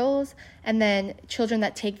heavy metals. And then children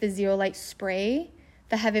that take the zeolite spray,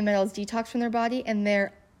 the heavy metals detox from their body, and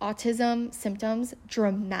their autism symptoms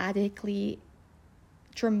dramatically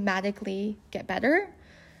get better.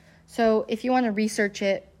 So if you want to research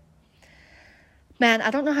it, man, I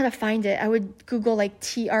don't know how to find it. I would Google like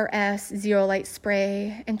TRS zeolite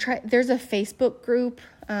spray and try. There's a Facebook group.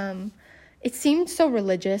 It seemed so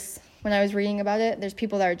religious when I was reading about it. There's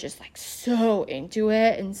people that are just like so into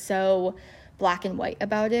it and so black and white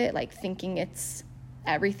about it, like thinking it's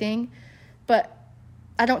everything. But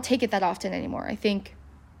I don't take it that often anymore. I think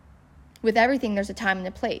with everything, there's a time and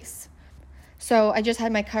a place. So I just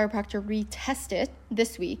had my chiropractor retest it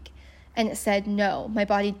this week, and it said, no, my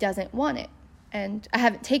body doesn't want it. And I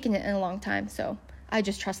haven't taken it in a long time, so I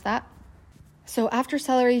just trust that. So after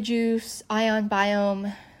celery juice, Ion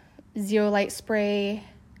Biome, zeolite spray,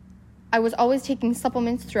 I was always taking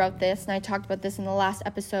supplements throughout this, and I talked about this in the last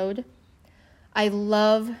episode. I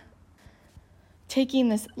love taking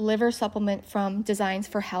this liver supplement from Designs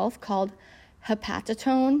for Health called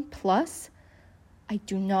Heptatone Plus. I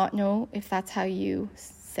do not know if that's how you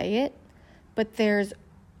say it, but there's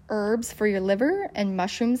herbs for your liver and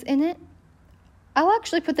mushrooms in it. I'll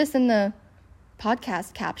actually put this in the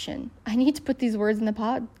podcast caption. I need to put these words in the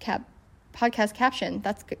podcast caption.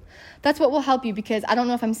 That's good. That's what will help you, because I don't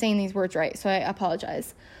know if I'm saying these words right, so I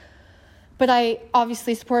apologize. But I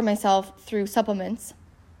obviously support myself through supplements.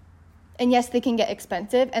 And yes, they can get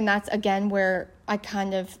expensive, and that's again where I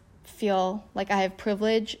kind of feel like I have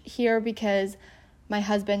privilege here, because my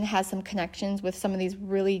husband has some connections with some of these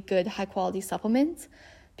really good high quality supplements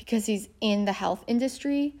because he's in the health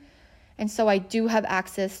industry. And so I do have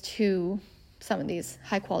access to some of these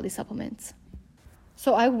high quality supplements.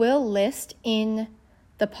 So I will list in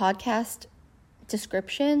the podcast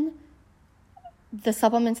description the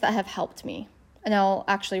supplements that have helped me, and I'll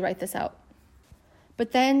actually write this out.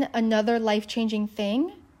 But then another life-changing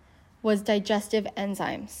thing was digestive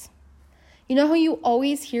enzymes. You know how you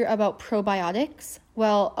always hear about probiotics?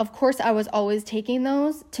 Well, of course, I was always taking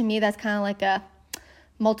those. To me, that's kind of like a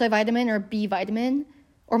multivitamin or B vitamin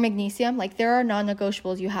or magnesium. Like, there are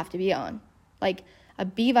non-negotiables you have to be on. Like a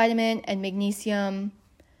B vitamin and magnesium,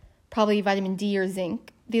 probably vitamin D or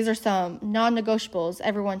zinc. These are some non-negotiables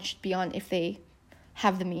everyone should be on if they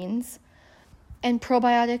have the means. And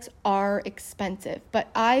probiotics are expensive, but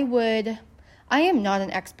I am not an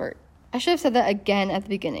expert. I should have said that again at the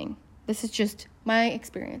beginning. This is just my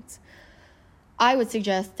experience. I would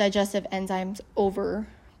suggest digestive enzymes over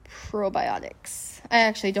probiotics. I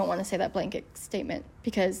actually don't want to say that blanket statement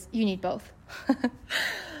because you need both.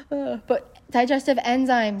 But digestive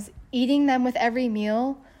enzymes, eating them with every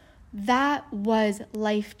meal, that was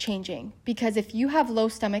life-changing. Because if you have low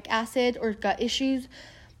stomach acid or gut issues,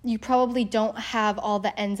 you probably don't have all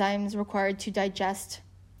the enzymes required to digest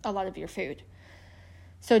a lot of your food.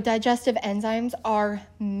 So digestive enzymes are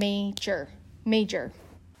major.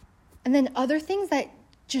 And then other things that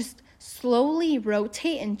just slowly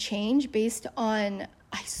rotate and change based on,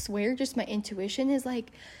 I swear, just my intuition is like,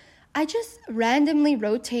 I just randomly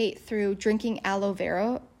rotate through drinking aloe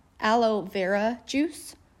vera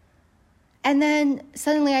juice. And then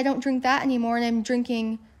suddenly I don't drink that anymore and I'm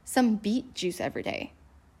drinking some beet juice every day.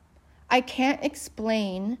 I can't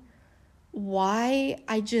explain why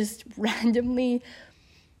I just randomly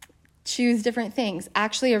choose different things.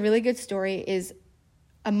 Actually, a really good story is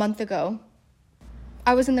a month ago.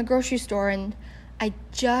 I was in the grocery store and I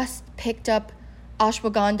just picked up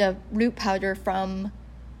ashwagandha root powder from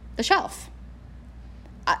the shelf.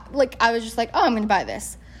 I was just like, oh, I'm going to buy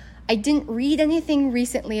this. I didn't read anything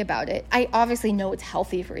recently about it. I obviously know it's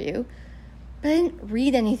healthy for you, but I didn't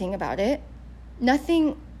read anything about it.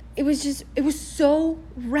 Nothing. It was so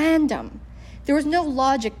random. There was no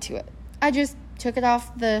logic to it. I just took it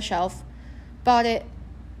off the shelf, bought it,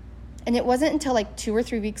 and it wasn't until like 2 or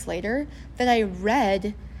 3 weeks later that I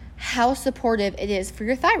read how supportive it is for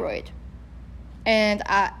your thyroid. And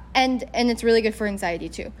it's really good for anxiety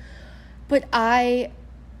too. But I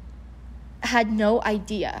had no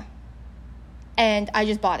idea. And I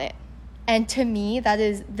just bought it. And to me, that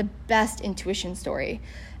is the best intuition story.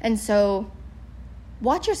 And so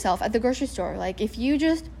watch yourself at the grocery store. Like, if you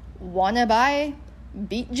just want to buy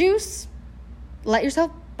beet juice, let yourself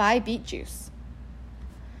buy beet juice.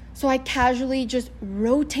 So I casually just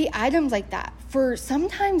rotate items like that for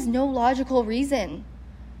sometimes no logical reason.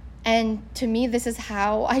 And to me, this is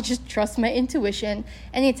how I just trust my intuition.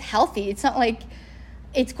 And it's healthy. It's not like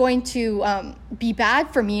it's going to be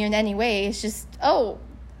bad for me in any way. It's just, oh,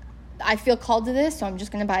 I feel called to this, so I'm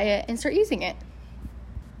just going to buy it and start using it.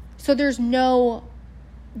 So there's no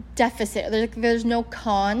deficit. There's no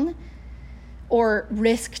con or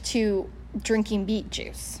risk to drinking beet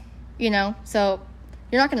juice, So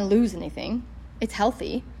you're not going to lose anything. It's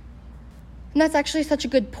healthy. And that's actually such a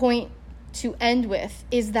good point to end with,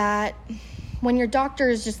 is that when your doctor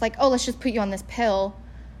is just like, oh, let's just put you on this pill,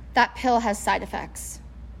 that pill has side effects.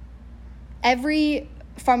 Every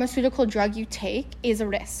pharmaceutical drug you take is a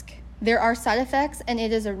risk. There are side effects and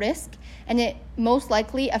it is a risk, and it most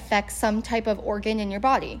likely affects some type of organ in your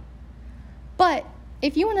body. But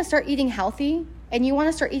if you want to start eating healthy and you want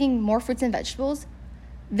to start eating more fruits and vegetables,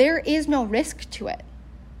 there is no risk to it.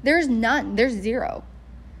 There's none. There's zero.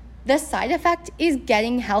 The side effect is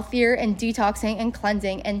getting healthier and detoxing and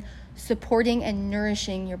cleansing and supporting and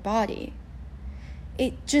nourishing your body.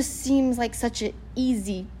 It just seems like such an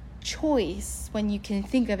easy choice when you can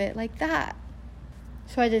think of it like that.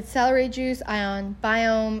 So I did celery juice, Ion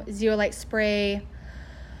Biome, Zeolite spray,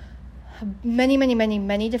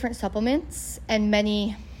 many different supplements, and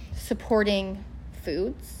many supporting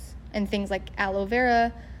foods and things like aloe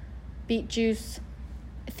vera, beet juice.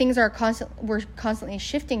 Things we're constantly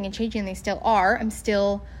shifting and changing, and they still are. I'm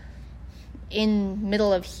still in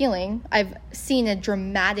middle of healing. I've seen a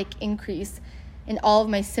dramatic increase in all of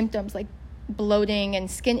my symptoms, like bloating and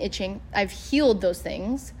skin itching. I've healed those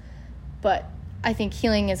things, but I think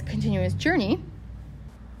healing is a continuous journey.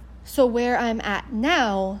 So where I'm at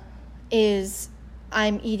now is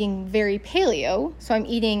I'm eating very paleo. So I'm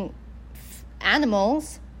eating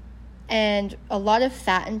animals and a lot of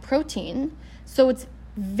fat and protein. So it's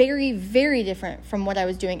very, very different from what I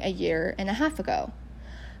was doing a year and a half ago.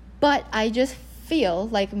 But I just feel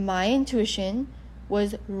like my intuition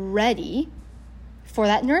was ready for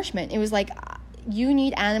that nourishment. It was like, you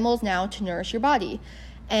need animals now to nourish your body.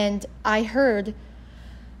 And I heard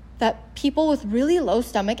that people with really low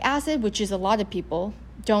stomach acid, which is a lot of people,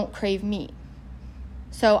 don't crave meat.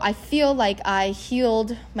 So I feel like I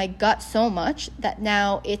healed my gut so much that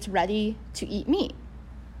now it's ready to eat meat.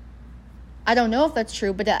 I don't know if that's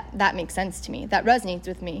true, but that makes sense to me. That resonates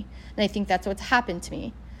with me. And I think that's what's happened to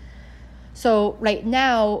me. So right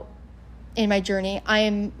now in my journey, I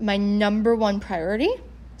am my number one priority.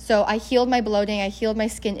 So I healed my bloating, I healed my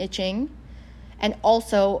skin itching. And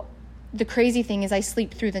also the crazy thing is I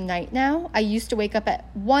sleep through the night now. I used to wake up at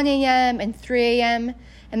 1 a.m. and 3 a.m.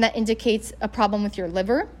 and that indicates a problem with your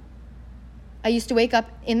liver. I used to wake up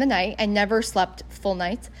in the night. I never slept full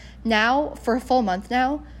nights. Now, for a full month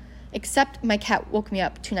now, except my cat woke me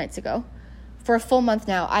up 2 nights ago. For a full month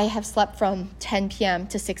now, I have slept from 10 p.m.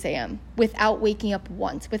 to 6 a.m. without waking up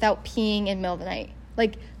once, without peeing in the middle of the night.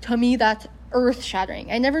 Like, to me, that's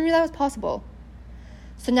earth-shattering. I never knew that was possible.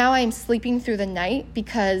 So now I am sleeping through the night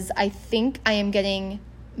because I think I am getting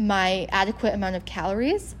my adequate amount of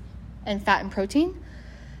calories and fat and protein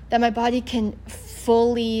that my body can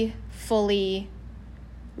fully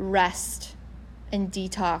rest and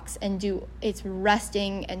detox and do its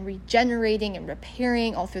resting and regenerating and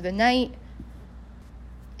repairing all through the night.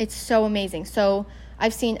 It's so amazing. So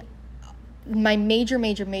I've seen my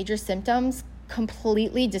major symptoms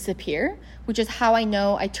completely disappear, which is how I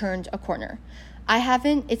know I turned a corner.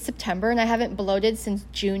 It's September and I haven't bloated since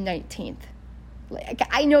June 19th. Like,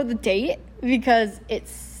 I know the date because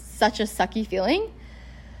it's such a sucky feeling.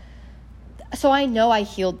 So I know I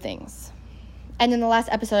healed things. And in the last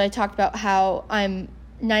episode, I talked about how I'm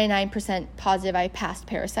 99% positive I passed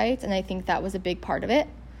parasites, and I think that was a big part of it.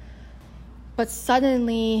 But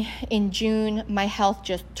suddenly, in June, my health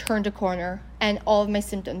just turned a corner, and all of my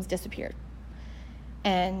symptoms disappeared.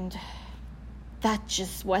 And that's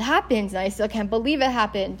just what happens, and I still can't believe it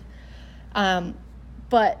happened.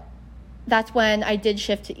 But that's when I did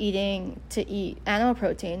shift to eat animal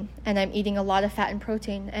protein, and I'm eating a lot of fat and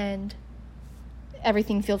protein, and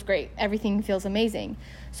everything feels great. Everything feels amazing.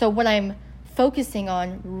 So what I'm focusing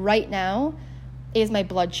on right now is my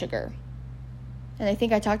blood sugar. And I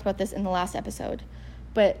think I talked about this in the last episode.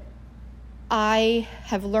 But I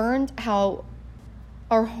have learned how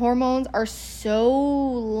our hormones are so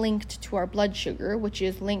linked to our blood sugar, which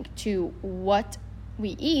is linked to what we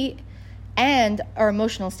eat and our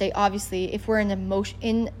emotional state. Obviously, if we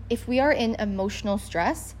are in emotional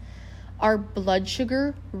stress, our blood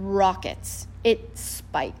sugar rockets. It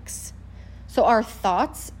spikes. So our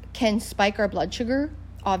thoughts can spike our blood sugar,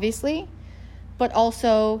 obviously, but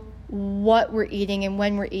also what we're eating and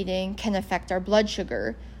when we're eating can affect our blood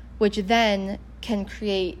sugar, which then can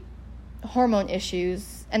create hormone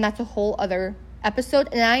issues. And that's a whole other episode.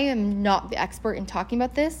 And I am not the expert in talking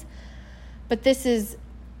about this, but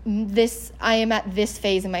I am at this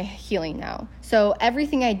phase in my healing now. So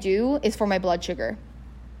everything I do is for my blood sugar.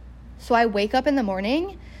 So I wake up in the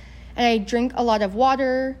morning and I drink a lot of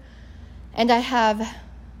water and I have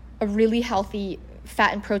a really healthy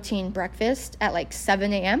fat and protein breakfast at like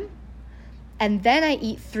 7 a.m. And then I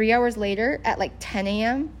eat 3 hours later at like 10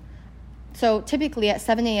 a.m. So typically at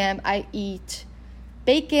 7 a.m. I eat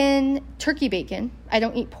bacon, turkey bacon. I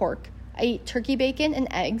don't eat pork. I eat turkey bacon and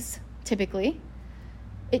eggs typically.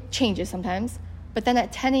 It changes sometimes. But then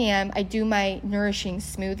at 10 a.m. I do my nourishing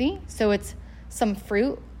smoothie. So it's some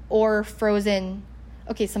fruit or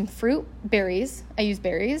some fruit, berries. I use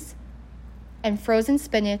berries. And frozen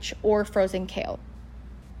spinach or frozen kale.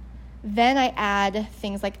 Then I add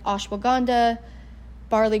things like ashwagandha,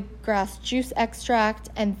 barley grass juice extract,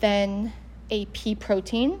 and then a pea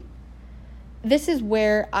protein. This is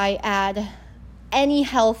where I add any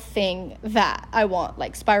health thing that I want,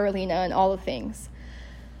 like spirulina and all the things.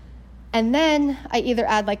 And then I either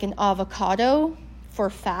add like an avocado for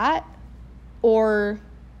fat or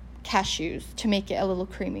cashews to make it a little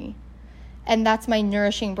creamy. And that's my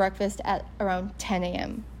nourishing breakfast at around 10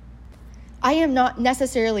 a.m. I am not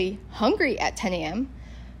necessarily hungry at 10 a.m.,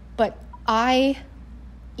 but I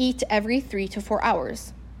eat every 3 to 4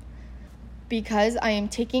 hours because I am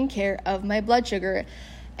taking care of my blood sugar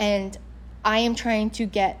and I am trying to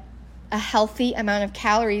get a healthy amount of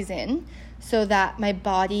calories in so that my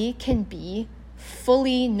body can be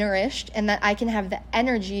fully nourished and that I can have the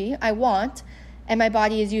energy I want, and my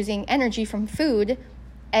body is using energy from food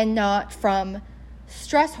and not from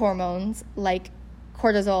stress hormones like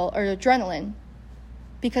cortisol or adrenaline.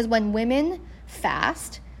 Because when women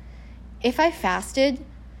fast, if I fasted,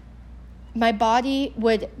 my body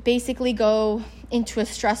would basically go into a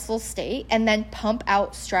stressful state and then pump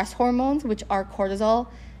out stress hormones, which are cortisol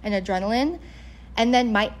and adrenaline. And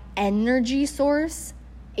then my energy source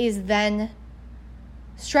is then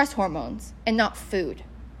stress hormones and not food.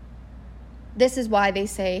 This is why they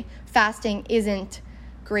say fasting isn't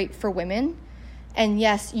great for women. And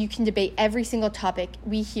yes, you can debate every single topic.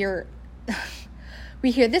 We hear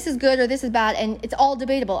this is good or this is bad, and it's all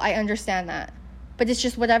debatable. I understand that. But it's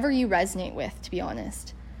just whatever you resonate with, to be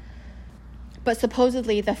honest. But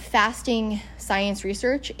supposedly the fasting science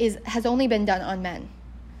research has only been done on men.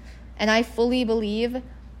 And I fully believe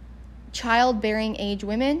childbearing age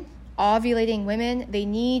women, ovulating women, they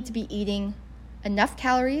need to be eating enough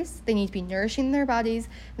calories, they need to be nourishing their bodies,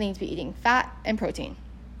 they need to be eating fat and protein.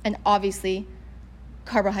 And obviously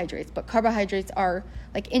carbohydrates, but carbohydrates are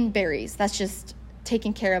like in berries. That's just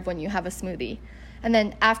taken care of when you have a smoothie. And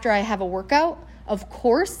then after I have a workout, of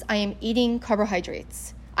course, I am eating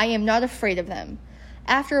carbohydrates. I am not afraid of them.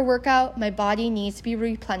 After a workout, my body needs to be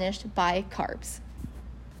replenished by carbs.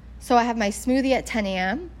 So I have my smoothie at 10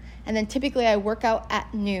 a.m., and then typically I work out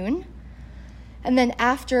at noon. And then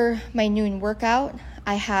after my noon workout,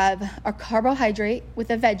 I have a carbohydrate with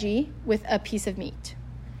a veggie with a piece of meat.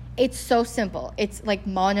 It's so simple. It's like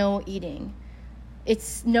mono eating.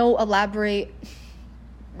 It's no elaborate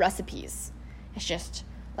recipes. It's just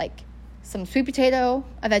like some sweet potato,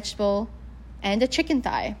 a vegetable, and a chicken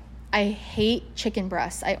thigh. I hate chicken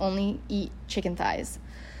breasts. I only eat chicken thighs.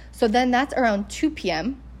 So then that's around 2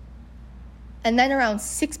 p.m. And then around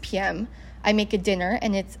 6 p.m., I make a dinner,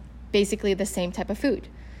 and it's basically the same type of food.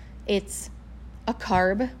 It's a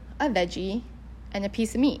carb, a veggie, and a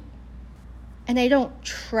piece of meat. And I don't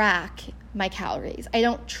track my calories. I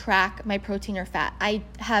don't track my protein or fat. I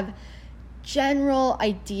have general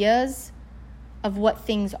ideas of what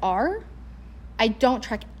things are. I don't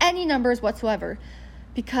track any numbers whatsoever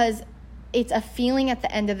because it's a feeling at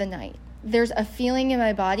the end of the night. There's a feeling in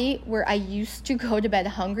my body where I used to go to bed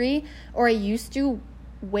hungry, or I used to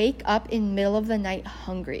wake up in middle of the night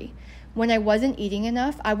hungry. When I wasn't eating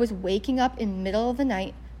enough, I was waking up in middle of the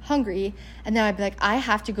night hungry, and then I'd be like, I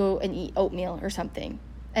have to go and eat oatmeal or something.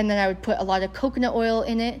 And then I would put a lot of coconut oil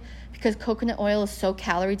in it because coconut oil is so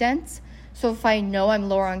calorie dense. So if I know I'm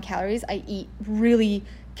lower on calories, I eat really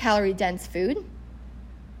calorie dense food.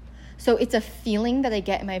 So it's a feeling that I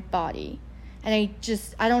get in my body. And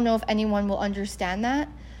I don't know if anyone will understand that.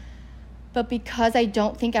 But because I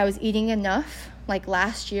don't think I was eating enough, like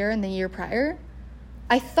last year and the year prior,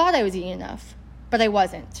 I thought I was eating enough, but I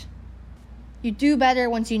wasn't. You do better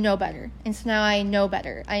once you know better. And so now I know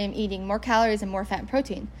better. I am eating more calories and more fat and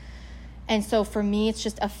protein. And so for me, it's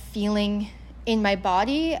just a feeling in my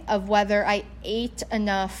body of whether I ate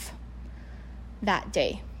enough that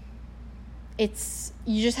day.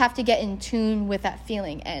 You just have to get in tune with that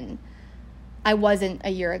feeling. And I wasn't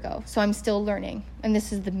a year ago, so I'm still learning. And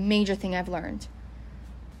this is the major thing I've learned.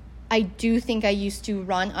 I do think I used to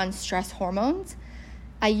run on stress hormones.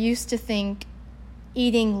 I used to think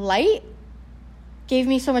eating light gave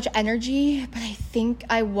me so much energy, but I think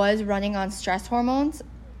I was running on stress hormones,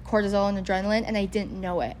 cortisol and adrenaline, and I didn't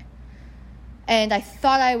know it. And I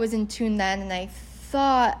thought I was in tune then, and I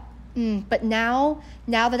thought, but now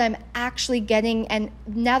that I'm actually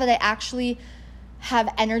now that I actually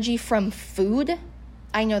have energy from food,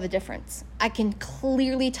 I know the difference. I can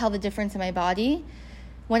clearly tell the difference in my body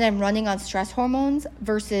when I'm running on stress hormones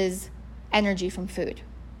versus energy from food.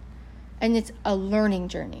 And it's a learning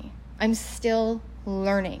journey. I'm still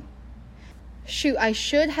learning. Shoot, I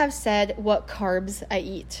should have said what carbs I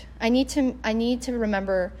eat. I need to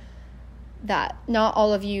remember that not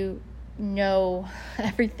all of you know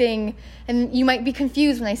everything, and you might be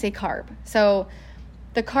confused when I say carb. So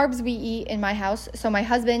the carbs we eat in my house, so my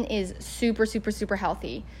husband is super, super, super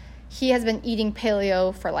healthy. He has been eating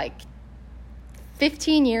paleo for like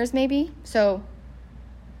 15 years maybe. So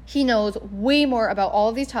he knows way more about all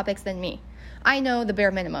of these topics than me. I know the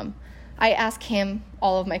bare minimum. I ask him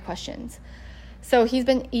all of my questions. So he's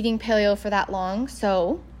been eating paleo for that long.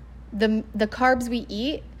 So the carbs we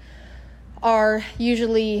eat are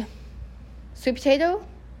usually sweet potato,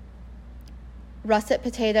 russet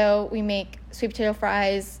potato. We make sweet potato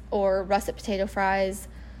fries or russet potato fries,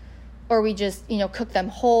 or we just, cook them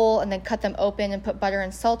whole and then cut them open and put butter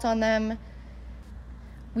and salt on them.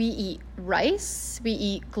 We eat rice. We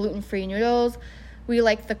eat gluten-free noodles. We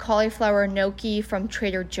like the cauliflower gnocchi from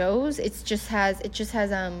Trader Joe's. It just has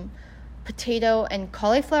potato and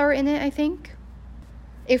cauliflower in it, I think.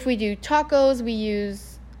 If we do tacos, we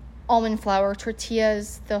use almond flour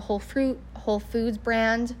tortillas, the Whole Foods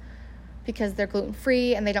brand, because they're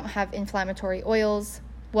gluten-free and they don't have inflammatory oils.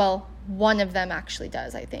 Well, one of them actually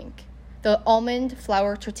does, I think. The almond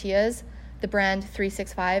flour tortillas, the brand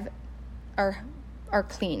 365, are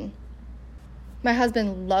clean. My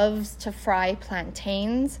husband loves to fry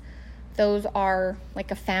plantains. Those are like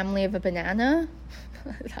a family of a banana.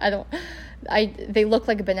 They look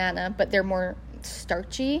like a banana, but they're more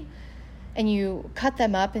starchy. and you cut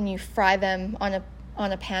them up and you fry them on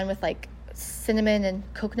a pan with like cinnamon and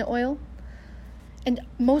coconut oil. And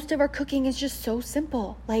most of our cooking is just so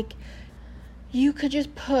simple. Like, you could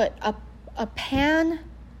just put a pan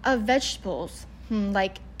of vegetables,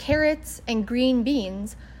 like carrots and green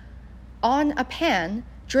beans, on a pan,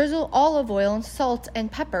 drizzle olive oil and salt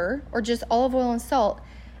and pepper, or just olive oil and salt,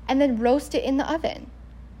 and then roast it in the oven.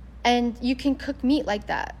 And you can cook meat like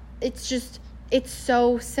that. It's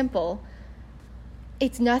so simple.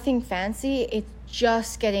 It's nothing fancy. It's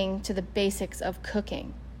just getting to the basics of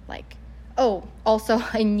cooking. Like, oh, also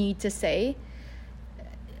I need to say,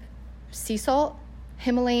 sea salt,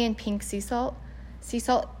 Himalayan pink sea salt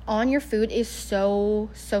on your food is so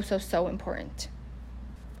important.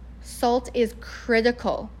 Salt is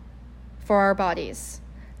critical for our bodies.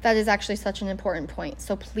 That is actually such an important point.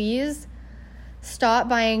 So please stop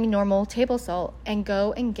buying normal table salt and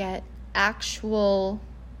go and get actual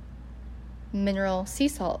mineral sea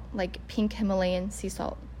salt, like pink Himalayan sea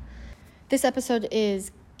salt. This episode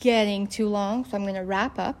is getting too long, so I'm going to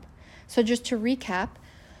wrap up. So just to recap,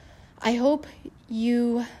 I hope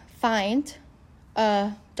you find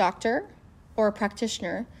a doctor or a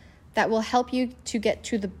practitioner that will help you to get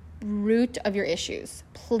to the root of your issues.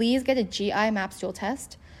 Please get a GI MAP stool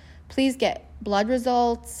test. Please get blood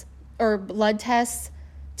results or blood tests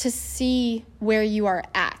to see where you are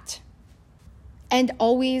at. And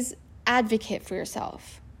always advocate for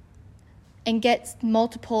yourself and get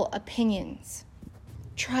multiple opinions.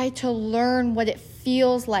 Try to learn what it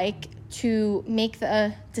feels like to make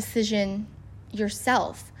the decision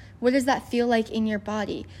yourself. What does that feel like in your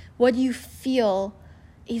body? What do you feel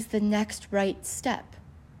is the next right step?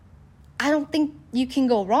 I don't think you can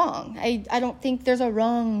go wrong. I don't think there's a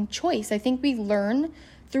wrong choice. I think we learn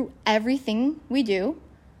through everything we do.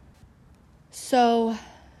 So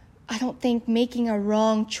I don't think making a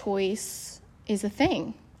wrong choice is a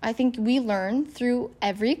thing. I think we learn through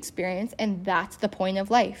every experience, and that's the point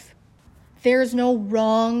of life. There's no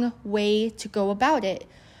wrong way to go about it.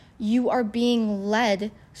 You are being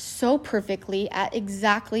led so perfectly at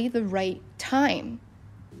exactly the right time.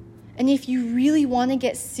 And if you really want to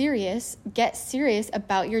get serious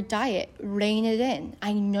about your diet. Rein it in.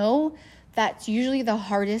 I know that's usually the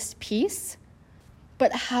hardest piece,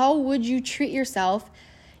 but how would you treat yourself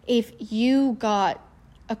if you got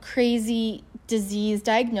a crazy disease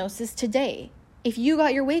diagnosis today? If you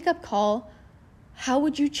got your wake-up call, how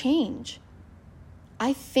would you change?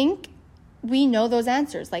 I think we know those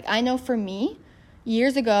answers. Like, I know for me,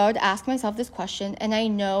 years ago, I'd ask myself this question, and I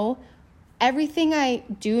know everything I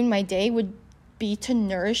do in my day would be to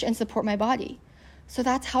nourish and support my body. So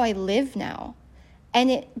that's how I live now. And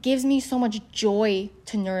it gives me so much joy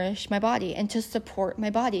to nourish my body and to support my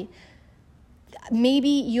body. Maybe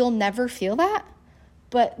you'll never feel that,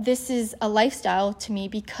 but this is a lifestyle to me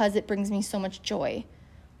because it brings me so much joy.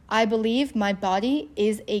 I believe my body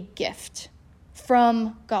is a gift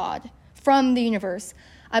from God, from the universe.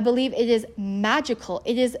 I believe it is magical.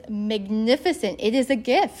 It is magnificent. It is a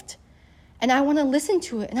gift. And I want to listen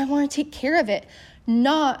to it and I want to take care of it,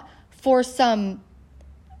 not for some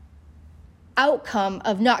outcome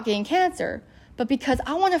of not getting cancer, but because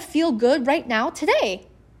I want to feel good right now, today.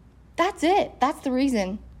 That's it. That's the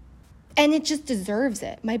reason. And it just deserves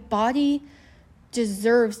it. My body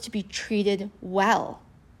deserves to be treated well.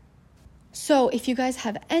 So if you guys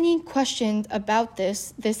have any questions about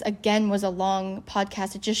this again was a long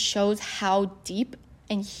podcast. It just shows how deep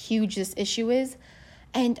and huge this issue is.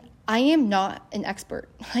 And I am not an expert.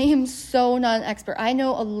 I am so not an expert. I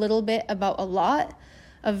know a little bit about a lot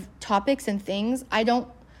of topics and things. I don't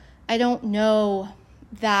know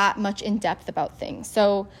that much in depth about things.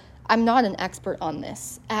 So I'm not an expert on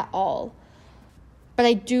this at all. But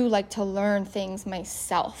I do like to learn things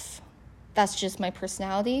myself. That's just my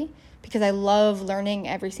personality because I love learning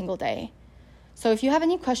every single day. So if you have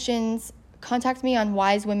any questions, contact me on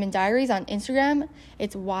Wise Women Diaries on Instagram.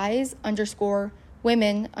 It's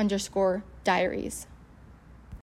wise_women_diaries.